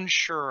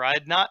unsure. I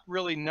had not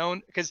really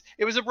known because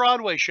it was a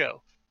Broadway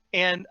show,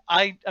 and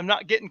I'm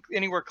not getting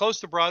anywhere close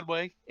to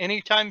Broadway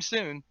anytime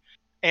soon.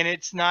 And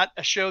it's not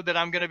a show that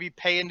I'm going to be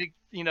paying to,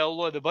 you know,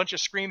 with a bunch of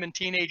screaming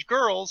teenage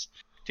girls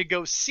to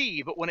go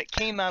see. But when it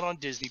came out on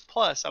Disney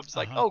Plus, I was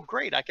like, oh,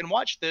 great, I can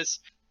watch this.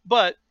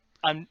 But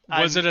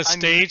Was it a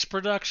stage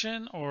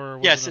production or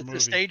was yes, it a movie?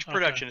 It's a stage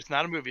production. It's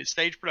not a movie. It's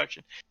stage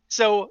production.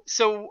 So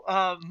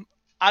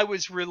I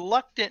was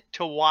reluctant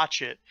to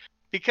watch it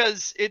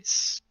because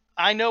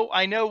I know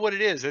what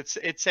it is.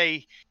 It's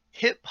a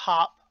hip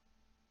hop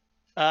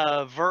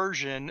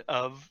version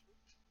of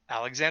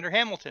Alexander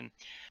Hamilton.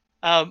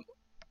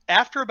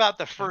 After about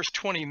the first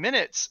 20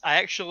 minutes,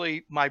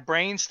 my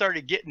brain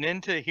started getting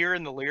into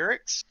hearing the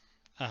lyrics.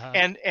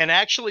 And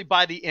actually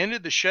by the end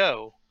of the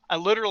show,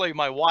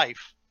 my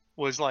wife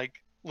was like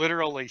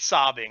literally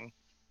sobbing,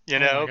 you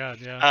know? Oh my God,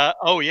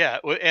 yeah.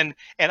 Yeah.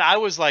 And I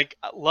was like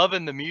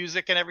loving the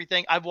music and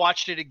everything. I've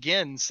watched it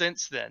again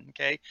since then.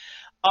 Okay.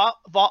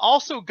 I've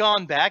also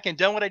gone back and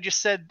done what I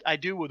just said I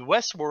do with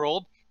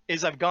Westworld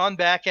is I've gone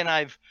back and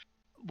I've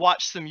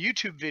watched some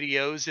YouTube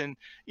videos and,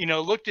 you know,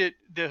 looked at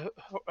the,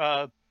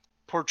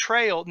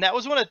 portrayal, and that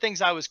was one of the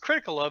things I was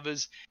critical of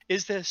is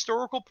the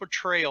historical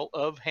portrayal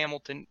of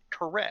Hamilton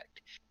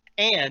correct?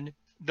 And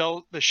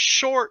the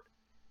short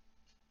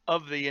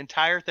of the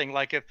entire thing,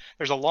 like if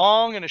there's a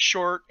long and a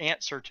short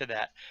answer to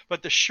that,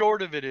 but the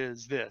short of it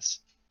is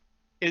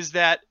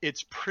that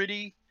it's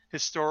pretty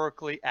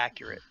historically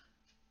accurate.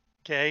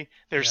 Okay,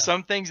 there's Yeah.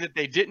 some things that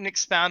they didn't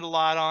expound a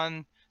lot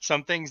on,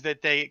 some things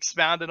that they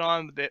expounded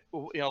on that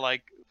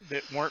like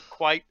that weren't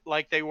quite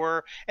like they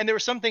were, and there were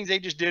some things they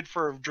just did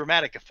for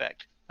dramatic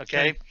effect.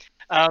 Okay.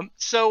 Okay,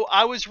 so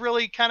I was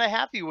really kind of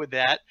happy with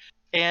that.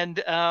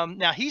 And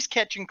now he's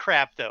catching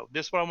crap though.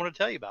 This is what I want to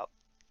tell you about.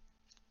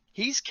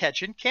 He's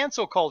catching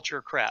cancel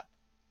culture crap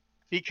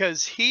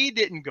because he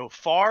didn't go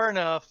far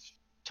enough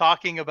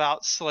talking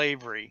about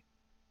slavery.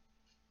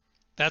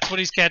 That's what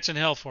he's catching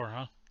hell for,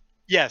 huh?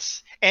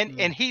 Yes,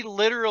 and he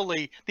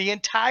literally, the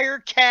entire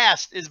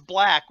cast is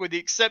black with the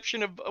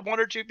exception of one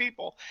or two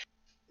people.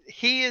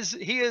 He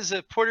is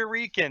a Puerto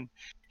Rican.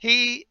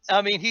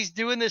 I mean, he's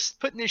doing this,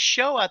 putting this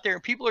show out there,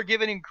 and people are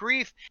giving him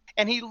grief.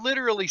 And he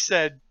literally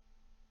said,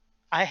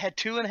 "I had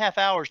 2.5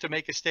 hours to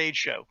make a stage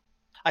show.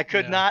 I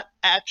could not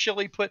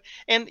actually put."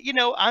 And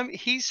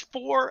he's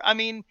for. I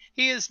mean,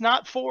 he is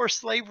not for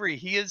slavery.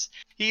 He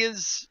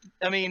is.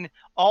 I mean,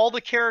 all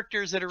the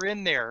characters that are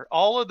in there,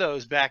 all of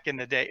those back in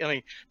the day. I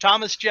mean,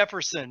 Thomas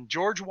Jefferson,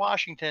 George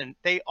Washington,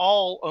 they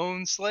all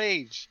owned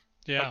slaves.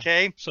 Yeah.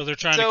 Okay. So they're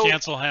trying to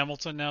cancel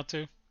Hamilton now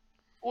too.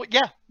 Well,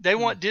 yeah, they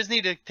want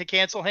Disney to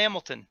cancel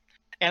Hamilton.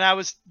 And I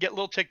was getting a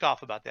little ticked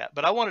off about that.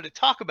 But I wanted to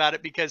talk about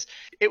it because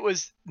it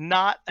was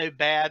not a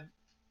bad.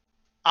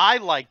 I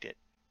liked it.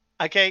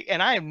 Okay,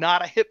 and I am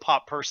not a hip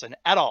hop person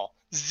at all.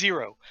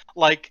 Zero.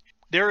 Like,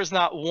 there is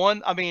not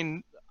one. I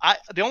mean,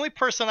 the only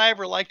person I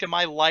ever liked in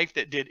my life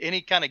that did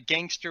any kind of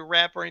gangster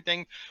rap or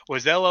anything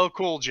was LL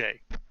Cool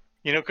J.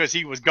 Because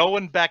he was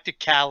going back to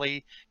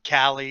Cali,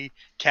 going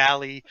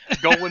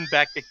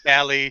back to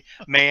Cali.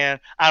 Man,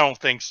 I don't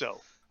think so.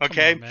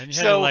 Okay, man, you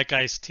had to like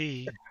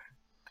Ice-T.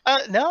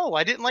 No,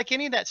 I didn't like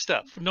any of that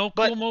stuff. No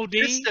Kool Moe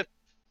Dee?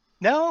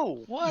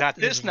 No, what not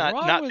this, not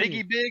Biggie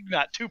you? Big,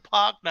 not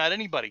Tupac, not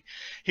anybody.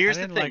 Here's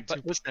the thing,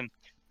 but listen,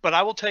 but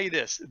I will tell you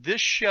this: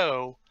 this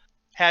show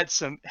had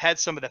some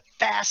of the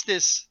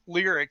fastest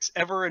lyrics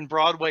ever in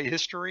Broadway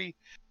history.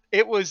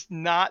 It was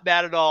not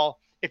bad at all.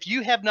 If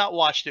you have not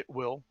watched it,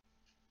 Will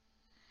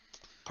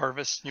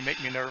Purvis, you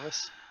make me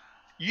nervous.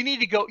 You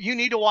need to go. You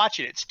need to watch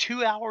it. It's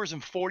 2 hours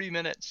and 40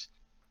 minutes,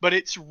 but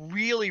it's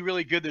really,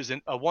 really good. There's a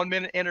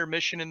 1-minute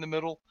intermission in the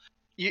middle.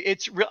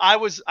 It's real. I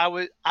was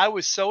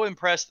so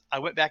impressed. I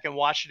went back and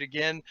watched it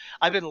again.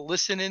 I've been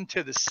listening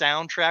to the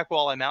soundtrack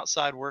while I'm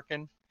outside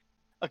working.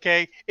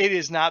 Okay, it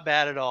is not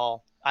bad at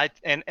all.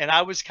 And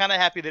I was kind of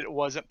happy that it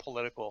wasn't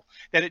political,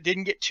 that it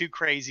didn't get too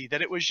crazy,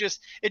 that it was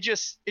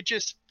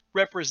just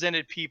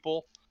represented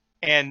people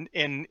and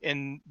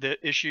in the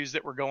issues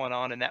that were going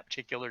on in that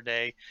particular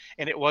day,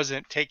 and it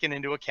wasn't taking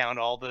into account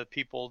all the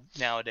people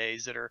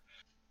nowadays that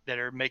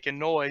are making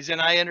noise.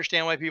 And I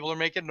understand why people are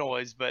making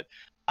noise, but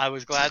I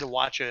was glad to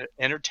watch an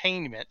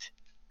entertainment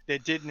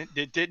that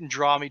didn't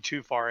draw me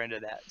too far into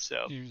that.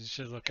 So you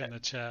should look in the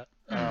chat.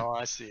 Oh,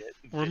 I see it.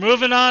 We're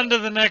moving on to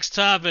the next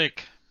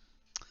topic.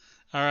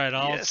 All right,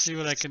 I'll see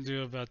what I can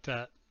do about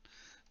that.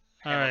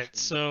 All right,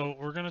 so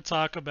we're going to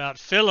talk about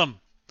film.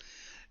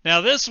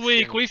 Now, this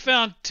week we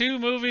found 2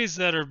 movies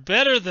that are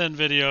better than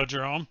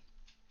Videodrome.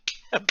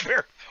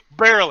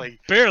 Barely.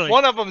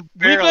 One of them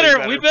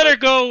barely. We better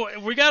go.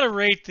 We got to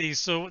rate these.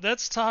 So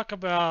let's talk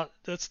about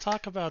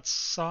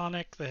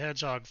Sonic the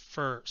Hedgehog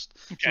first.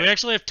 Okay. So we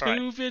actually have 2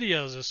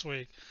 videos this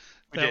week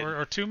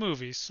or 2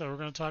 movies. So we're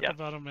going to talk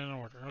about them in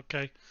order.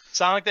 Okay.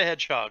 Sonic the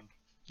Hedgehog.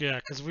 Yeah,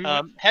 because we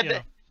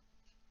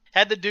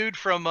had the dude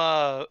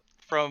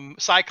from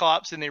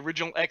Cyclops in the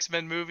original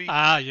X-Men movie.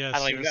 Ah, yes.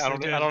 I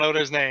don't know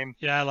his name.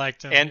 Yeah, I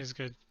liked him. He's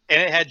good.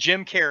 And it had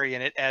Jim Carrey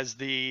in it as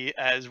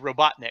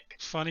Robotnik.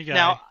 Funny guy.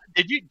 Now,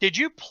 did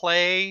you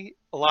play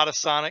a lot of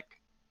Sonic?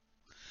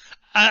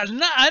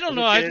 No, I don't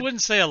know. I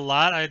wouldn't say a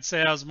lot. I'd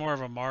say I was more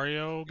of a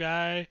Mario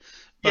guy.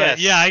 But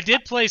yeah, I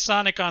did play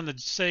Sonic on the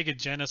Sega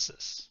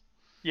Genesis.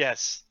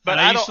 Yes, but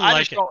I used to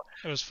like it.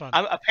 It was fun.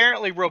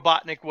 Apparently,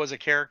 Robotnik was a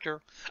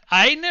character.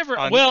 I never.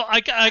 Well,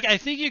 I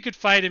think you could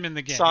fight him in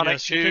the game. Sonic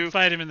 2. You could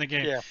fight him in the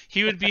game. Yeah.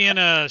 He would be in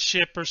a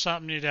ship or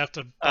something. You'd have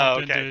to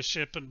bump into a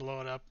ship and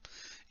blow it up.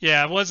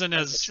 Yeah, it wasn't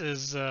as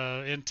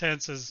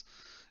intense as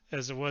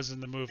it was in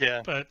the movie.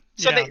 Yeah. But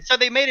so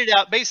they made it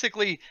out.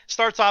 Basically,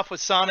 starts off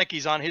with Sonic.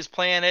 He's on his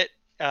planet.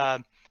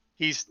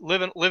 He's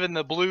living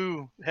the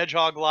blue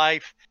hedgehog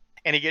life,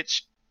 and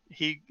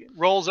he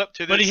rolls up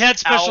to this. But he had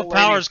special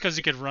powers because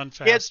he could run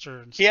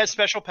faster. He had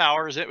special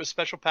powers. It was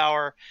special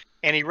power.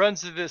 And he runs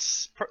to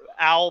this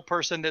owl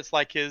person that's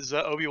like his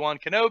Obi-Wan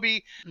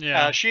Kenobi.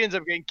 Yeah. She ends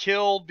up getting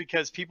killed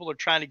because people are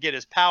trying to get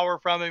his power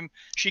from him.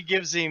 She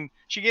gives him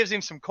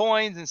some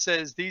coins and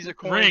says, "These are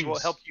coins will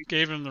help you."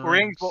 Gave him the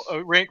rings.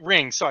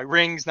 Rings. Sorry,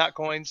 rings, not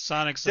coins.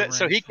 Sonic's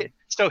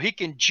so he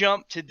can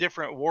jump to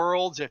different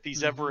worlds if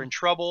he's ever in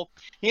trouble.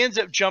 He ends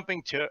up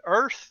jumping to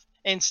Earth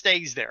and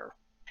stays there.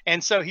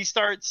 And so he's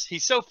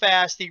so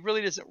fast, he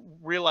really doesn't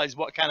realize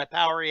what kind of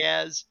power he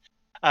has.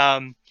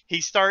 He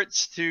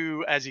starts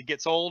to, as he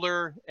gets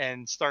older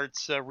and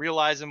starts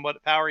realizing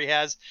what power he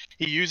has,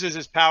 he uses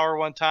his power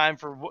one time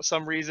for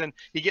some reason.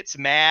 He gets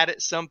mad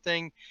at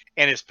something,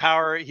 and his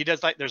power, he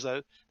does there's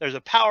a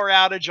power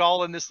outage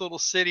all in this little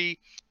city,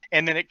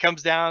 and then it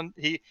comes down.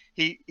 He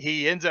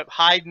ends up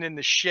hiding in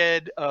the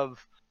shed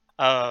of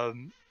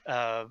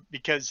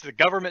because the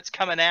government's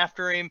coming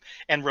after him,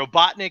 and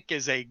Robotnik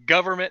is a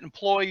government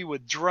employee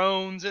with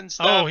drones and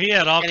stuff. Oh, he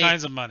had all and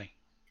kinds of money.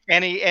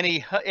 And he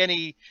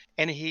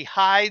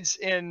hides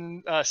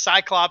in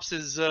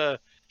Cyclops's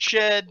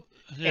shed.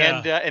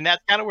 Yeah. And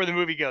that's kind of where the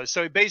movie goes.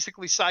 So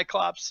basically,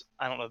 Cyclops,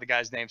 I don't know the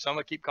guy's name, so I'm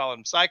gonna keep calling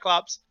him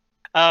Cyclops.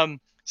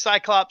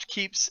 Cyclops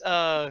keeps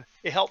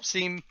it helps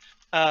him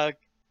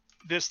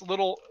this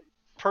little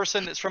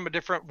person that's from a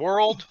different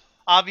world,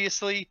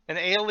 obviously an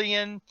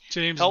alien.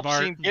 James helps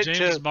him get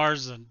to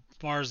Marsden.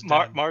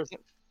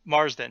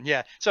 Marsden,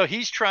 yeah. So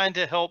he's trying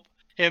to help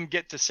him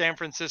get to San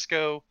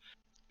Francisco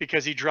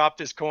because he dropped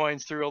his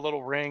coins through a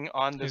little ring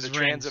onto the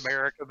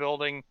Transamerica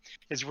building.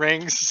 His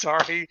rings,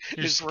 sorry.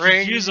 His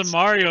rings. Using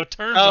Mario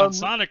terms on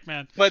Sonic,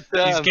 man. But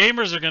these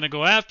gamers are going to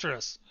go after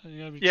us. You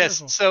gotta be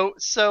careful. So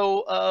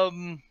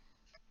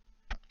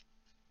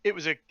it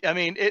was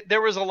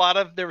there was a lot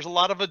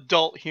of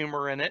adult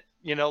humor in it,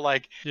 you know,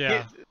 like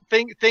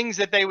things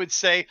that they would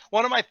say.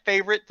 One of my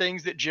favorite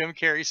things that Jim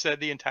Carrey said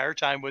the entire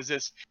time was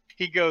this.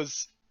 He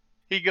goes,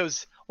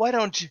 "Why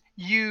don't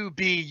you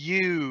be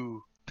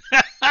you?"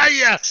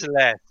 Yes.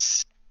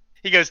 Slats.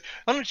 He goes,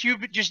 "Why don't you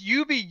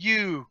be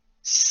you,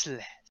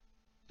 slat?"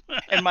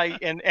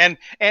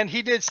 And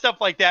he did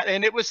stuff like that,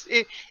 and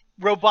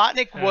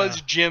Robotnik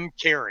was Jim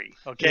Carrey.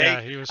 Okay,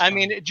 yeah, he was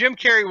funny. Jim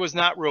Carrey was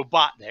not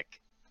Robotnik.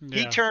 Yeah.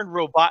 He turned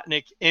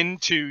Robotnik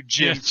into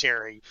Jim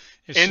Carrey.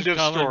 End of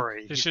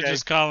story. They should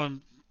just call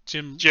him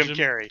Jim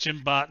Carrey.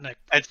 Jim Botnick.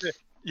 That's it.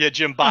 Yeah,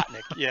 Jim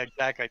Botnick. Yeah,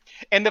 exactly.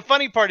 And the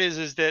funny part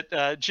is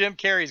that Jim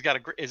Carrey's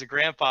is a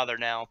grandfather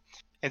now,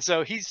 and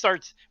so he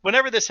starts.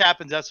 Whenever this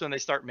happens, that's when they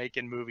start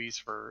making movies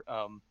for,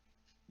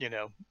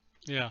 their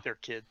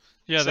kids.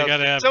 Yeah, they got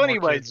to have more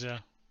anyways, kids.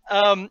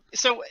 Yeah.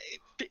 So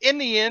in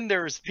the end,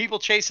 there's people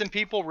chasing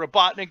people.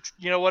 Robotnik,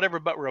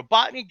 whatever, but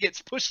Robotnik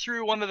gets pushed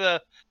through one of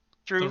the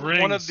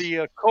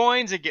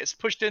coins. It gets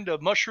pushed into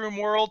Mushroom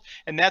World,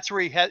 and that's where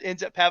he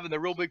ends up having the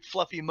real big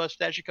fluffy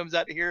mustache that comes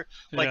out of here,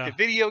 like the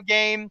video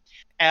game.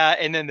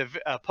 And then the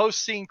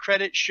post-scene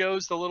credit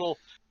shows the little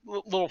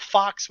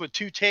fox with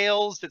two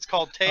tails that's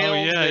called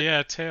Tails. Oh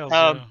yeah, Tails.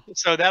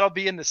 So that'll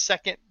be in the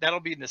second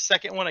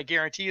one. I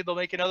guarantee you they'll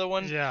make another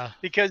one. Yeah.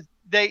 Because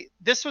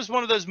this was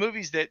one of those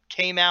movies that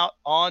came out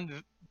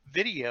on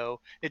video.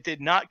 It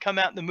did not come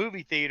out in the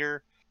movie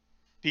theater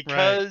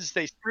because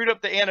they screwed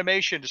up the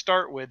animation to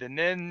start with, and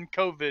then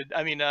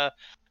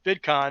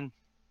VidCon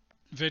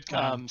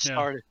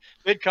started.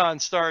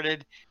 VidCon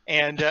started,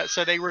 and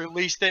so they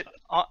released it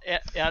on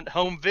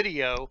home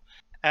video.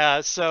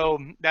 So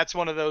that's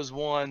one of those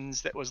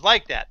ones that was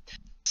like that.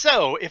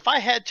 So if I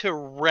had to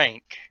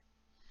rank,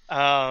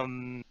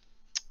 Sonic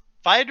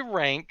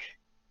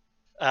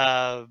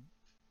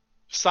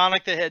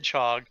the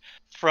Hedgehog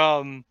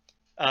from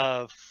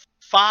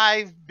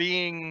 5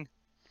 being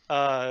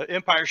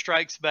Empire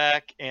Strikes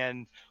Back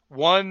and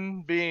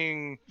 1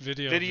 being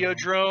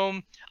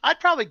Videodrome, I'd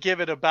probably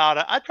give it about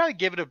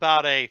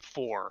a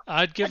 4.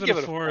 I'd give it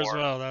a 4 as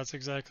well. That's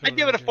exactly. I'd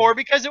give it a 4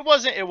 because it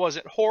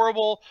wasn't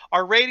horrible.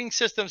 Our rating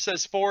system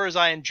says 4 as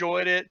I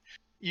enjoyed it.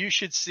 You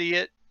should see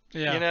it.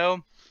 Yeah.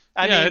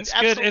 I mean, it's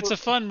good. It's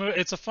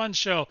a fun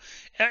show.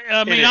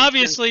 I mean,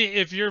 obviously,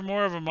 if you're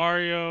more of a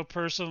Mario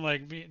person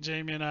like me,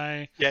 Jamie and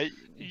I,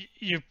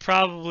 you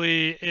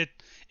probably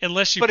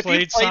unless you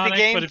played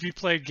Sonic. But if you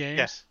played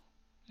games,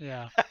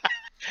 yeah.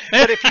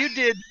 But if you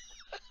did,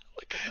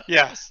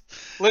 yes.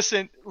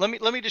 Listen, let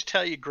me just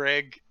tell you,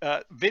 Greg.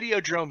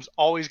 Videodrome's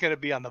always going to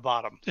be on the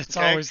bottom. It's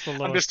always the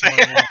lowest one.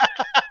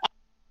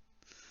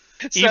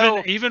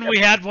 Yeah. Even we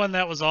had one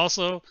that was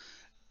also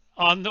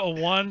on the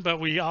 1, but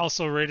we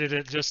also rated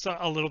it just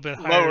a little bit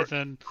higher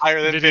than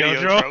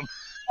Videodrome.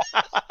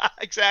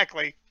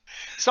 Exactly.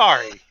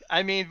 Sorry.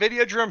 I mean,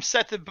 Videodrome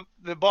set the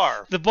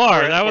bar. The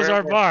bar. That was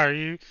our bar.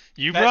 You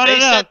brought it up. They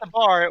set the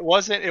bar. It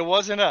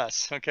wasn't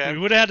us. Okay. We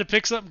would have had to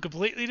pick something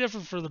completely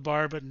different for the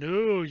bar, but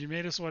no, you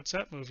made us watch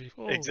that movie.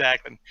 Oh.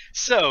 Exactly.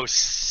 So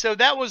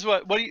that was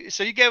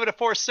so you gave it a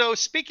 4. So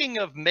speaking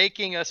of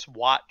making us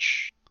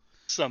watch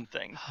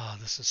something. Oh,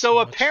 this is so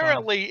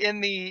apparently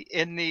in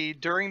the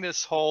during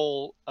this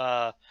whole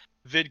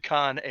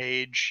VidCon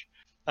age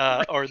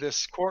or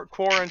this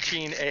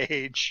quarantine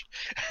age.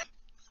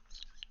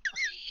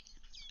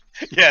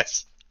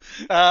 Yes.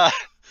 Come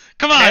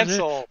on.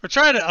 Cancel. We're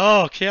trying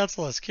to.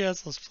 Cancel us,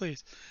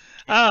 please.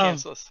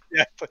 Cancel us.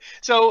 Yeah.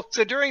 So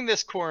during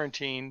this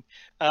quarantine,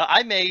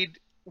 I made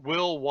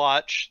Will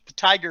watch The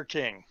Tiger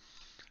King.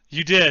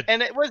 You did.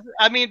 And it was,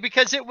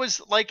 because it was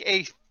like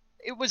a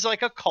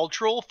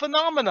cultural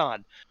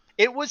phenomenon.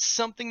 It was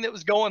something that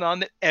was going on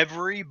that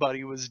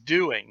everybody was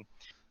doing.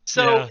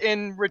 So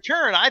in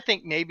return, I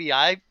think maybe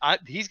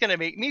he's going to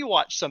make me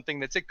watch something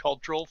that's a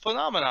cultural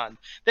phenomenon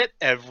that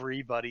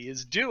everybody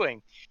is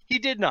doing. He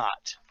did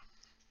not.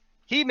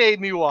 He made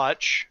me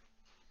watch.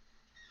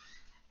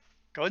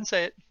 Go ahead and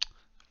say it.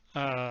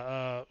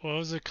 What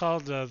was it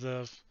called?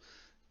 The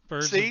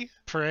Birds of See,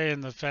 Prey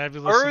and the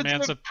Fabulous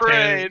Birds of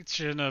Prey.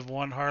 Emancipation of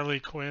One Harley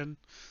Quinn,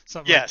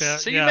 something like Yes.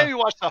 that. So you Yeah, maybe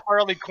watch the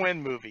Harley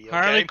Quinn movie. Okay.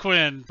 Harley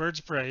Quinn, Birds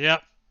of Prey.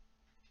 Yep.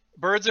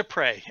 Birds of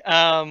Prey.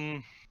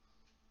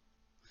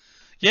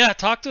 Yeah,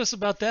 talk to us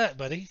about that,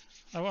 buddy.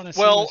 I want to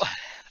see Well, this.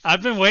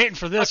 I've been waiting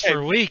for this okay.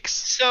 for weeks.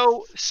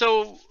 So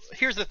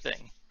here's the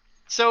thing.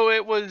 So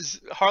it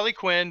was Harley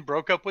Quinn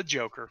broke up with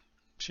Joker.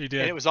 She And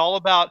did. it was all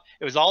about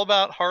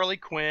Harley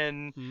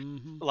Quinn,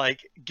 Hmm.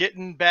 like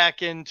getting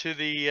back into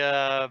the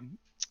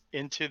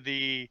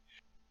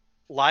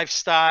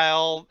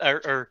lifestyle,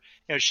 or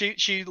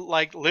she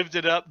like lived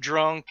it up,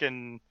 drunk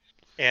and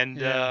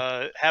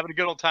Yeah. having a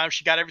good old time.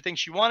 She got everything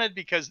she wanted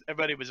because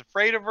everybody was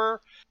afraid of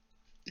her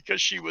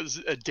because she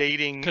was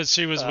dating Because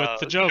she was with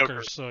the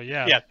Joker, so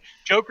yeah. Yeah,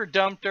 Joker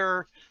dumped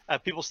her.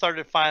 People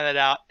started to find that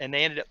out, and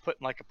they ended up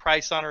putting like a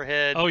price on her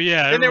head. Oh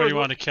yeah, Then there everybody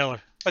was- wanted to kill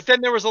her. But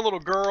then there was a little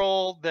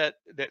girl that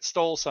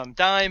stole some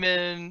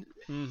diamond,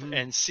 Hmm.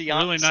 and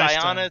Really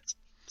nice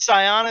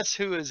Sionis,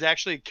 who is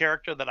actually a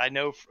character that I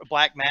know,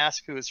 Black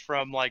Mask, who is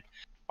from like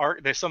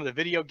there's some of the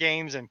video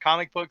games and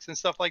comic books and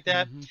stuff like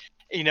that.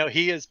 Mhm.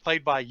 He is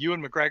played by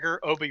Ewan McGregor,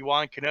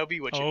 Obi-Wan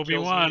Kenobi, which it kills me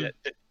Obi-Wan.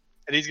 that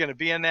he's going to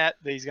be in that.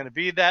 That he's going to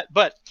be that.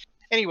 But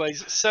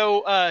anyways,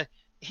 so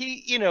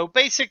he,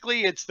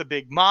 basically it's the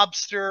big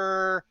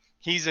mobster.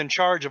 He's in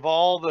charge of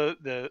all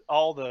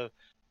the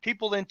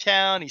people in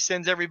town. He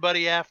sends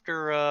everybody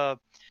after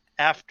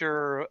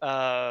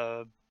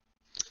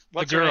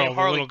what's the girl, her name?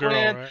 Harley the little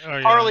Quinn.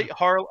 girl, right?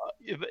 Oh,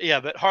 yeah.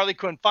 But Harley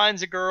Quinn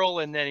finds a girl,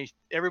 and then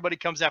everybody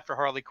comes after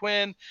Harley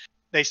Quinn.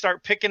 They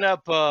start picking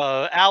up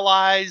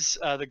allies.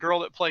 The girl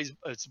that plays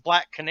it's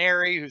Black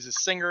Canary, who's a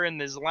singer in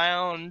this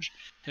lounge.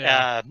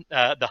 Yeah.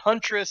 The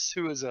Huntress,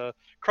 who is a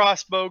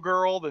crossbow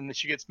girl. Then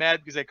she gets mad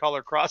because they call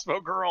her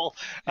Crossbow Girl.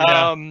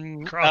 Yeah,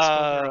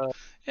 Crossbow Girl.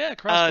 Yeah,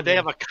 Crossbow They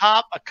Girl. have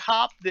a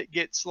cop that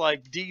gets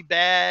like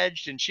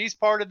debadged, and she's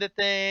part of the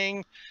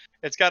thing.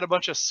 It's got a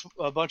bunch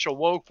of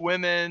woke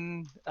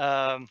women.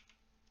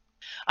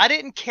 I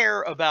didn't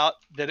care about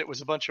that it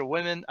was a bunch of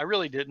women. I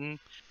really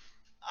didn't.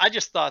 I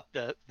just thought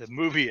the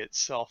movie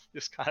itself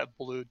just kind of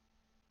blew.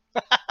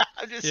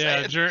 I'm just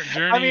saying. Journey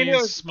I mean, it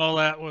was-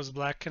 Smollett was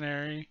Black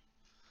Canary,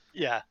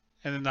 Yeah.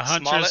 and then the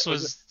Huntress Smollett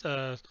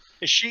was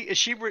Is she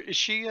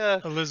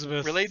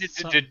Elizabeth. related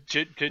something.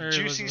 to Mary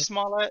Juicy Elizabeth.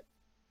 Smollett?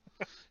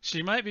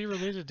 She might be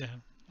related to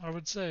him. I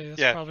would say that's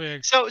Yeah. probably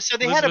a, So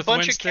they had a Elizabeth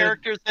bunch Winstead. of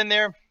characters in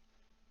there.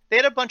 They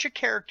had a bunch of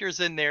characters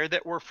in there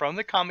that were from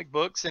the comic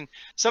books, and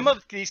some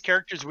of these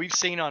characters we've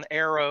seen on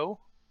Arrow,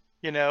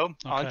 on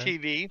Okay.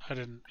 TV. I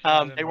didn't.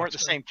 They weren't the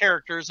same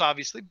characters,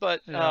 obviously,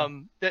 but Yeah.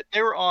 that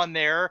they were on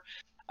there.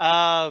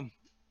 I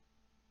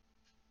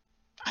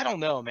don't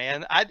know,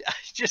 man.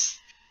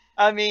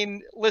 I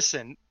mean,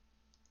 listen,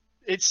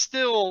 it's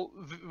still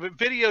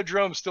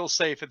Videodrome's still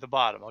safe at the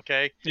bottom,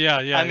 okay? Yeah,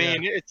 I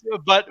mean, it's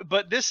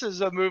but this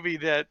is a movie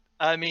that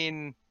I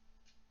mean,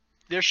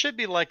 there should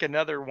be like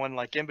another one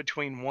like in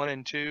between 1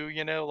 and 2,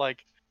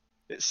 like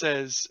it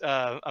says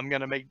I'm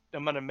gonna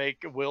make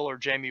Will or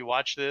Jamie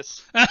watch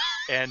this,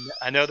 and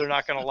I know they're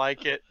not gonna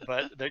like it,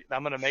 but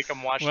I'm gonna make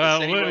them watch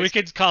well, this we anyways.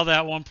 could call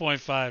that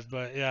 1.5,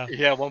 but yeah.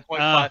 Yeah,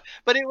 1.5.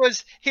 But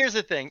here's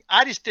the thing.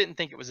 I just didn't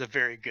think it was a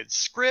very good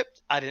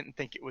script. I didn't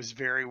think it was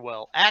very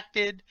well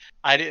acted.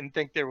 I didn't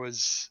think there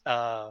was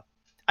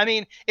I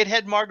mean, it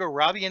had Margot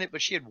Robbie in it,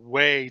 but she had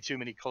way too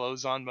many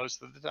clothes on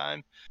most of the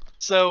time.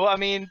 So, I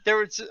mean, I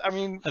think I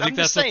think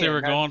that's what they were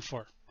going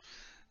for.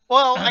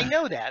 Well, I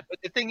know that,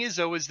 but the thing is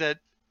though is that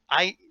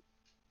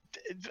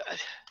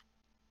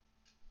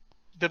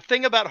the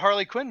thing about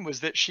Harley Quinn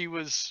was that she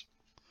wore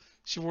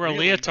a really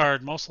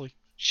leotard mostly.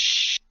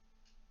 she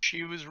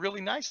was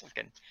really nice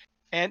looking.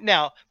 And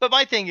now, but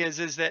my thing is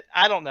that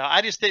I don't know.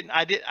 I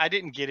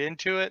didn't get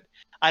into it.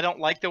 I don't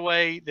like the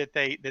way that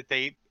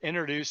they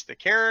introduced the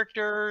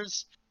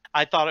characters.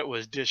 I thought it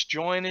was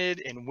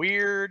disjointed and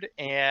weird,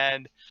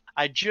 and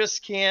I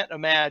just can't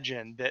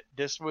imagine that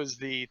this was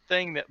the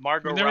thing that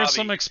Margot There Robbie. were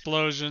some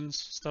explosions,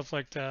 stuff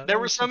like that. There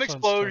were some fun stuff.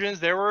 explosions.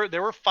 There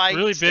were fights.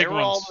 Really big there were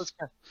all ones.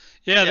 those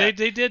Yeah, Yeah.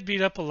 they did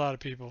beat up a lot of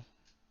people.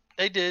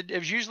 They did. It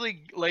was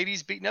usually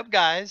ladies beating up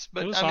guys,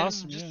 but It was I mean,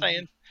 awesome, just yeah.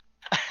 saying.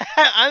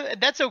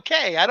 That's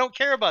okay. I don't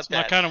care about It's my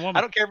that. kind of woman.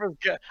 I don't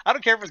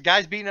care if it's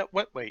guys beating up.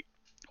 Wait.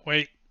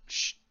 Wait.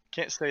 Shh.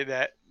 Can't say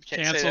that.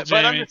 Can't say Cancel that.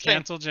 But I'm Jamie. just saying.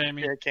 Cancel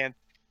Jamie. Yeah, can't.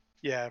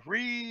 Yeah.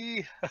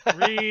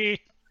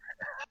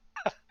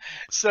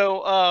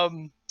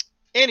 So,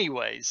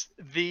 anyways,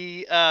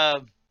 the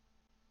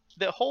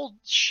whole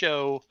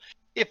show,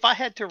 if I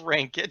had to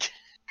rank it,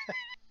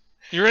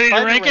 You ready if I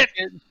to had rank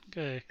it?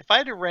 Okay. if I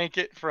had to rank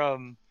it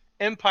from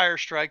Empire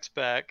Strikes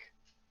Back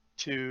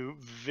to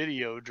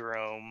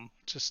Videodrome,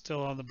 Just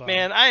still on the bottom.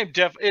 man, I am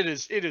it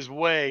is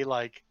way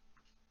like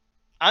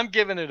I'm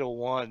giving it a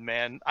 1,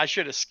 man. I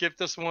should have skipped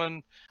this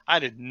one. I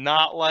did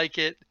not like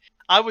it.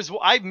 I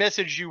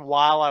messaged you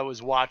while I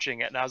was watching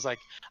it, and I was like,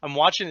 I'm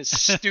watching this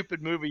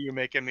stupid movie you're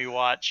making me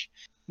watch.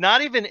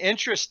 Not even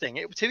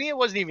interesting. To me, it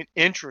wasn't even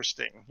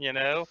interesting,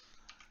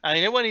 I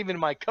mean, it wasn't even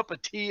my cup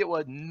of tea. It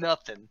was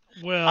nothing.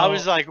 Well, I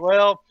was like,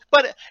 well,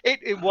 But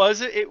it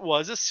was a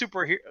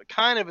superhero,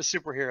 kind of a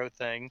superhero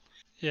thing.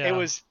 It Yeah,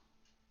 was.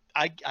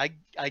 I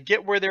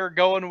get where they're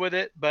going with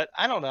it, but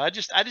I don't know. I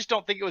just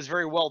don't think it was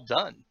very well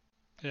done,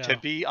 to yeah.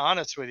 be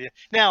honest with you.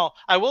 Now,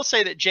 I will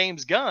say that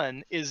James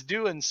Gunn is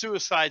doing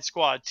Suicide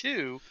Squad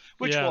 2,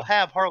 which will Yeah.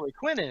 have Harley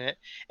Quinn in it,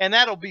 and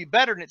that'll be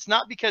better. And it's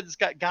not because it's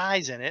got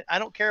guys in it. I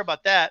don't care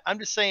about that. I'm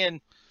just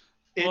saying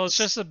Well, it's it's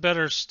just a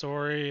better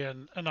story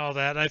and all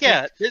that. I think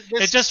yeah. it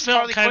This just felt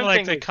Harley kind of Quinn like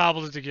thing they was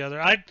cobbled it together.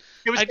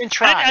 it was I'd, been I'd,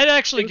 tried. I'd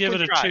actually It was give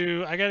been it a tried.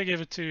 2. I got to give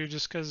it 2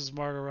 just because it's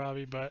Margot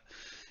Robbie, but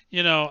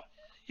you know,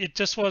 it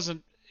just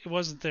wasn't. It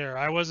wasn't there.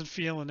 I wasn't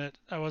feeling it.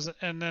 I wasn't.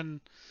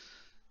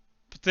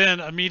 But then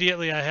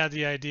immediately I had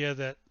the idea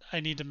that I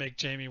need to make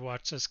Jamie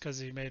watch this because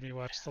he made me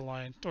watch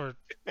Lion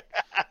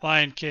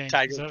King.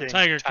 Tiger So, King,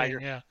 Tiger King,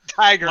 yeah.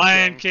 Tiger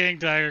Lion King. King,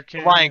 Tiger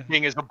King. Lion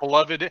King is a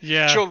beloved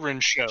Yeah.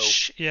 children's show.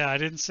 Yeah, I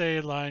didn't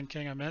say Lion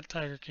King. I meant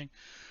Tiger King.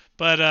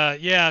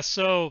 But yeah,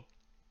 so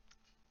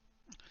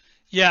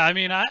yeah, I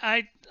mean,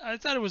 I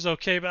thought it was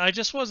okay, but I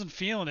just wasn't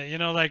feeling it.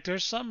 Like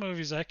there's some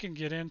movies I can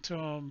get into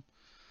them,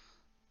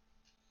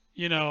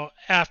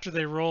 after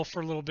they roll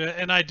for a little bit.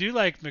 And I do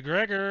like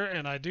McGregor,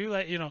 and I do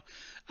like,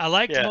 I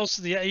liked Yeah. most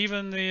of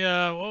even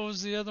the what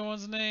was the other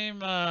one's name?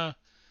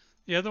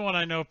 The other one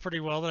I know pretty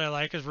well that I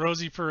like is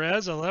Rosie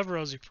Perez. I love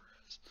Rosie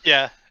Perez.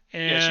 Yeah.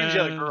 And Yeah, she was the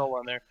other girl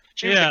on there.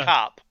 She was the yeah.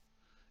 cop.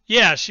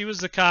 Yeah, she was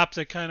the cop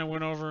that kind of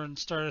went over and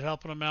started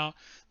helping him out.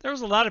 There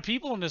was a lot of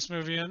people in this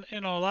movie, and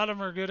a lot of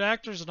them are good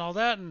actors and all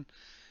that, and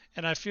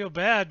I feel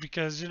bad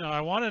because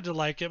I wanted to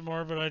like it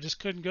more, but I just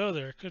couldn't go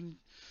there. Couldn't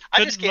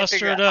I just can't muster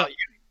figure it out how up.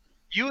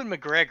 Ewan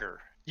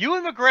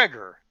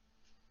McGregor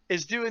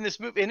is doing this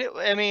movie, and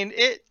I mean,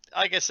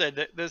 like I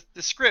said, the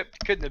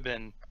script couldn't have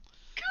been.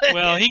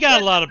 Well, he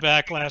got a lot of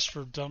backlash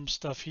for dumb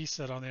stuff he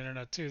said on the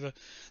internet too.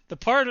 The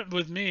part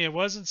with me, it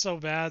wasn't so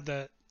bad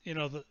that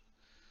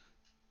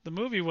the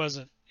movie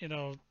wasn't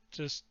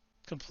just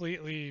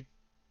completely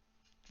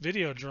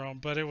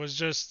Videodrome, but it was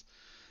just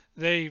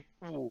they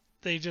Ooh,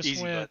 they just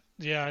easy, went.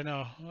 bud. Yeah, I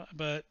know,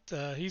 but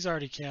he's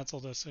already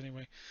canceled us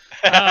anyway.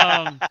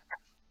 Um,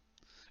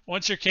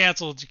 Once you're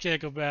canceled, you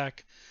can't go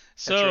back.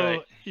 So That's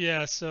right.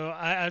 yeah, so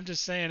I'm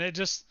just saying it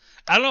just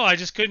I don't know. I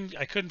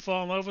couldn't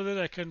fall in love with it.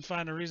 I couldn't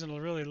find a reason to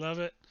really love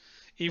it.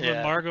 Even with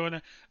Yeah. Margot in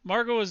it.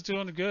 Margot was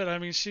doing good. I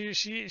mean, she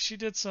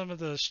did some of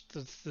the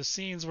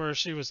scenes where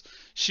she was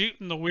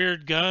shooting the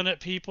weird gun at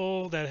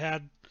people that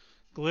had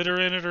glitter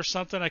in it or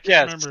something. I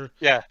can't Yes. remember.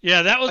 Yeah.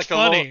 Yeah, that was Like a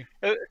little,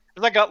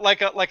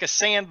 funny. like a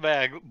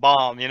sandbag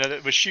bomb,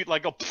 that was shoot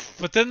like a.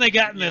 But then they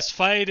got in Yeah. this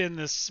fight in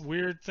this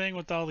weird thing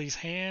with all these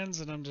hands,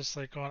 and I'm just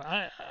like going,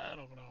 I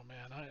don't know, man.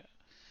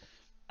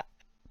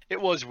 It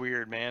was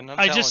weird, man. I'm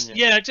I telling just you.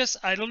 yeah,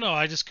 I don't know.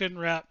 I just couldn't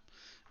wrap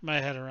my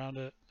head around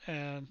it,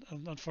 and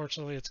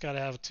unfortunately, it's got to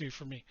have a 2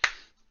 for me.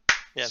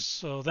 Yeah.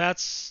 So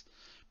that's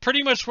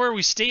pretty much where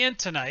we stand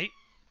tonight.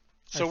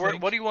 So I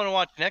think. what do you want to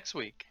watch next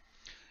week?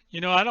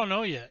 I don't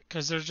know yet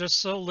because there's just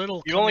so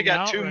little. You only coming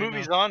got out 2 right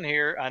movies now, on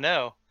here. I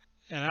know.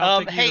 and I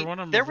don't think Hey, either one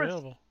of them there are was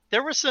available.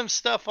 there was some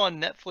stuff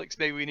on Netflix.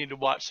 Maybe we need to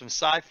watch some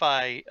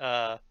sci-fi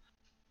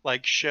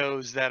like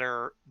shows that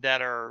are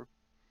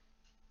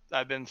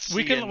I've been seeing.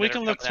 We can that are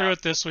look coming through out.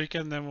 it this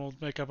weekend, then we'll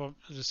make up a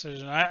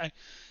decision. I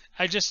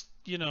just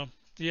yeah,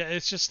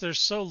 it's just there's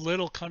so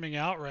little coming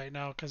out right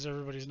now because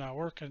everybody's not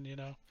working.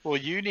 Well,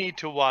 you need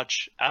to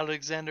watch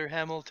Alexander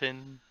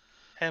Hamilton.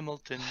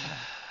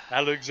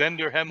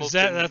 Alexander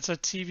Hamilton. That's a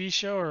TV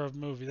show or a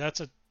movie?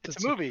 It's a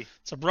movie.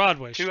 It's a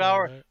Broadway 2 show,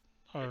 hour. right?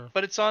 Or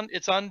But it's on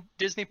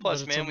Disney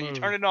Plus, it's a man. When you movie.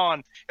 turn it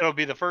on, it'll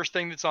be the first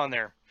thing that's on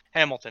there.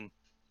 Hamilton.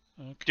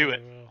 okay, Do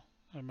it. well,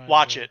 I might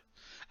Watch as it.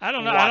 well. I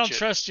don't know. I Watch don't it.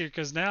 trust you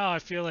because now I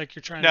feel like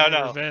you're trying No, to get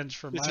no. revenge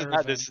for This my is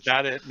revenge.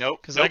 not it.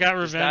 Nope. Because Nope, I got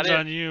this is not revenge it.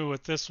 on you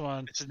with this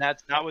one.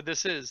 That's not what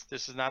this is.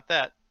 This is not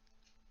that.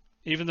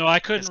 Even though I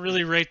This couldn't is-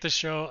 really rate the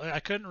show, I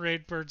couldn't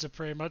rate Birds of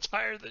Prey much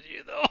higher than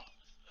you though.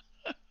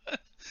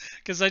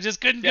 Because I just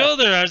couldn't Yeah. go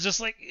there. I was just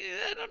like,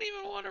 I don't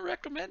even want to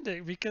recommend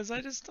it because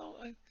I just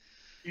don't.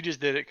 You just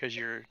did it because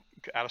you're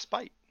out of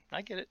spite.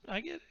 I get it.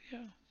 I get it,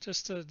 yeah.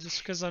 Just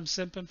because I'm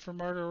simping for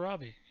Margot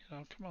Robbie,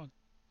 come on.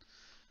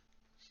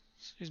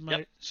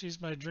 She's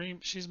my dream.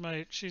 She's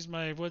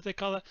my what they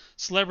call that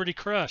celebrity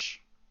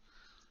crush.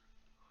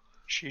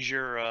 She's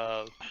your.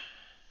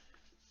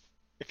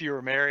 If you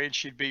were married,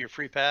 she'd be your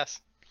free pass.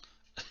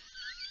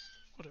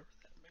 Whatever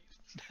that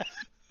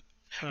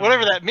means.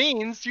 Whatever that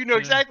means, you know yeah.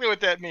 exactly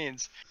what that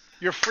means.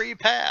 Your free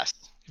pass.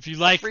 If you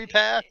like Free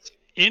pass.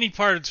 any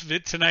part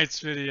of tonight's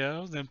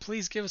video, then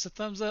please give us a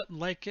thumbs up and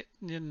like it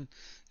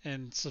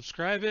and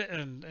subscribe it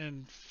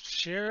and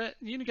share it.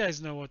 You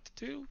guys know what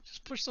to do.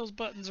 Just push those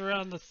buttons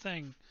around the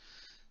thing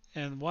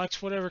and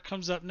watch whatever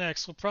comes up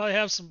next. We'll probably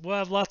have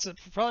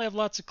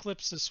lots of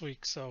clips this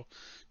week. So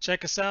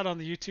check us out on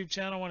the YouTube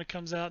channel when it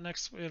comes out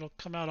next. It'll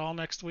come out all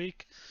next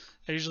week.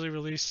 I usually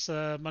release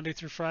Monday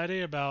through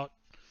Friday about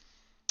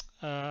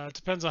it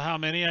depends on how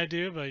many I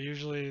do, but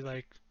usually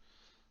like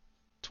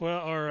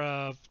 12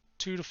 or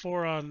 2 to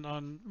 4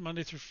 on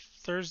Monday through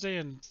Thursday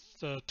and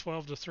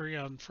 12 to 3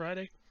 on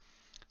Friday.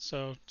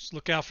 So just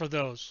look out for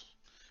those.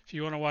 If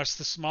you want to watch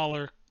the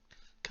smaller,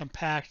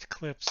 compact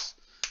clips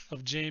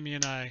of Jamie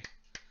and I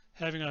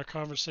having our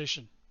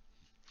conversation.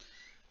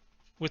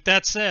 With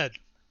that said,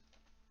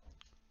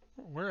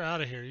 we're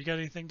out of here. You got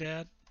anything to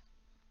add?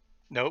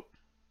 Nope.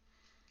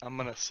 I'm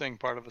gonna sing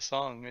part of a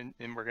song,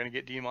 and we're gonna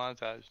get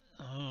demonetized.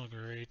 Oh,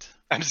 great.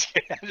 I'm just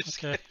kidding. I'm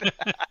just Okay. kidding.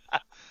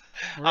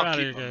 We're I'll out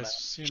of keep here, them guys. out.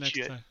 See you next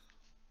Shit. time.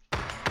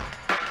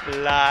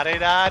 La di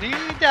da di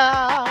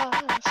da.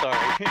 Sorry,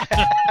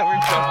 we're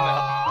in trouble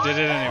now. Did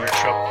it We're anyway. in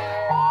trouble.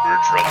 We're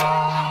in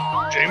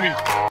trouble. Jamie,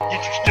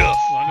 get your stuff.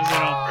 As long as they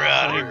don't We're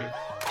out of find here.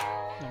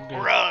 me. I'm good.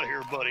 We're out of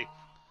here, buddy.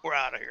 We're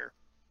out of here.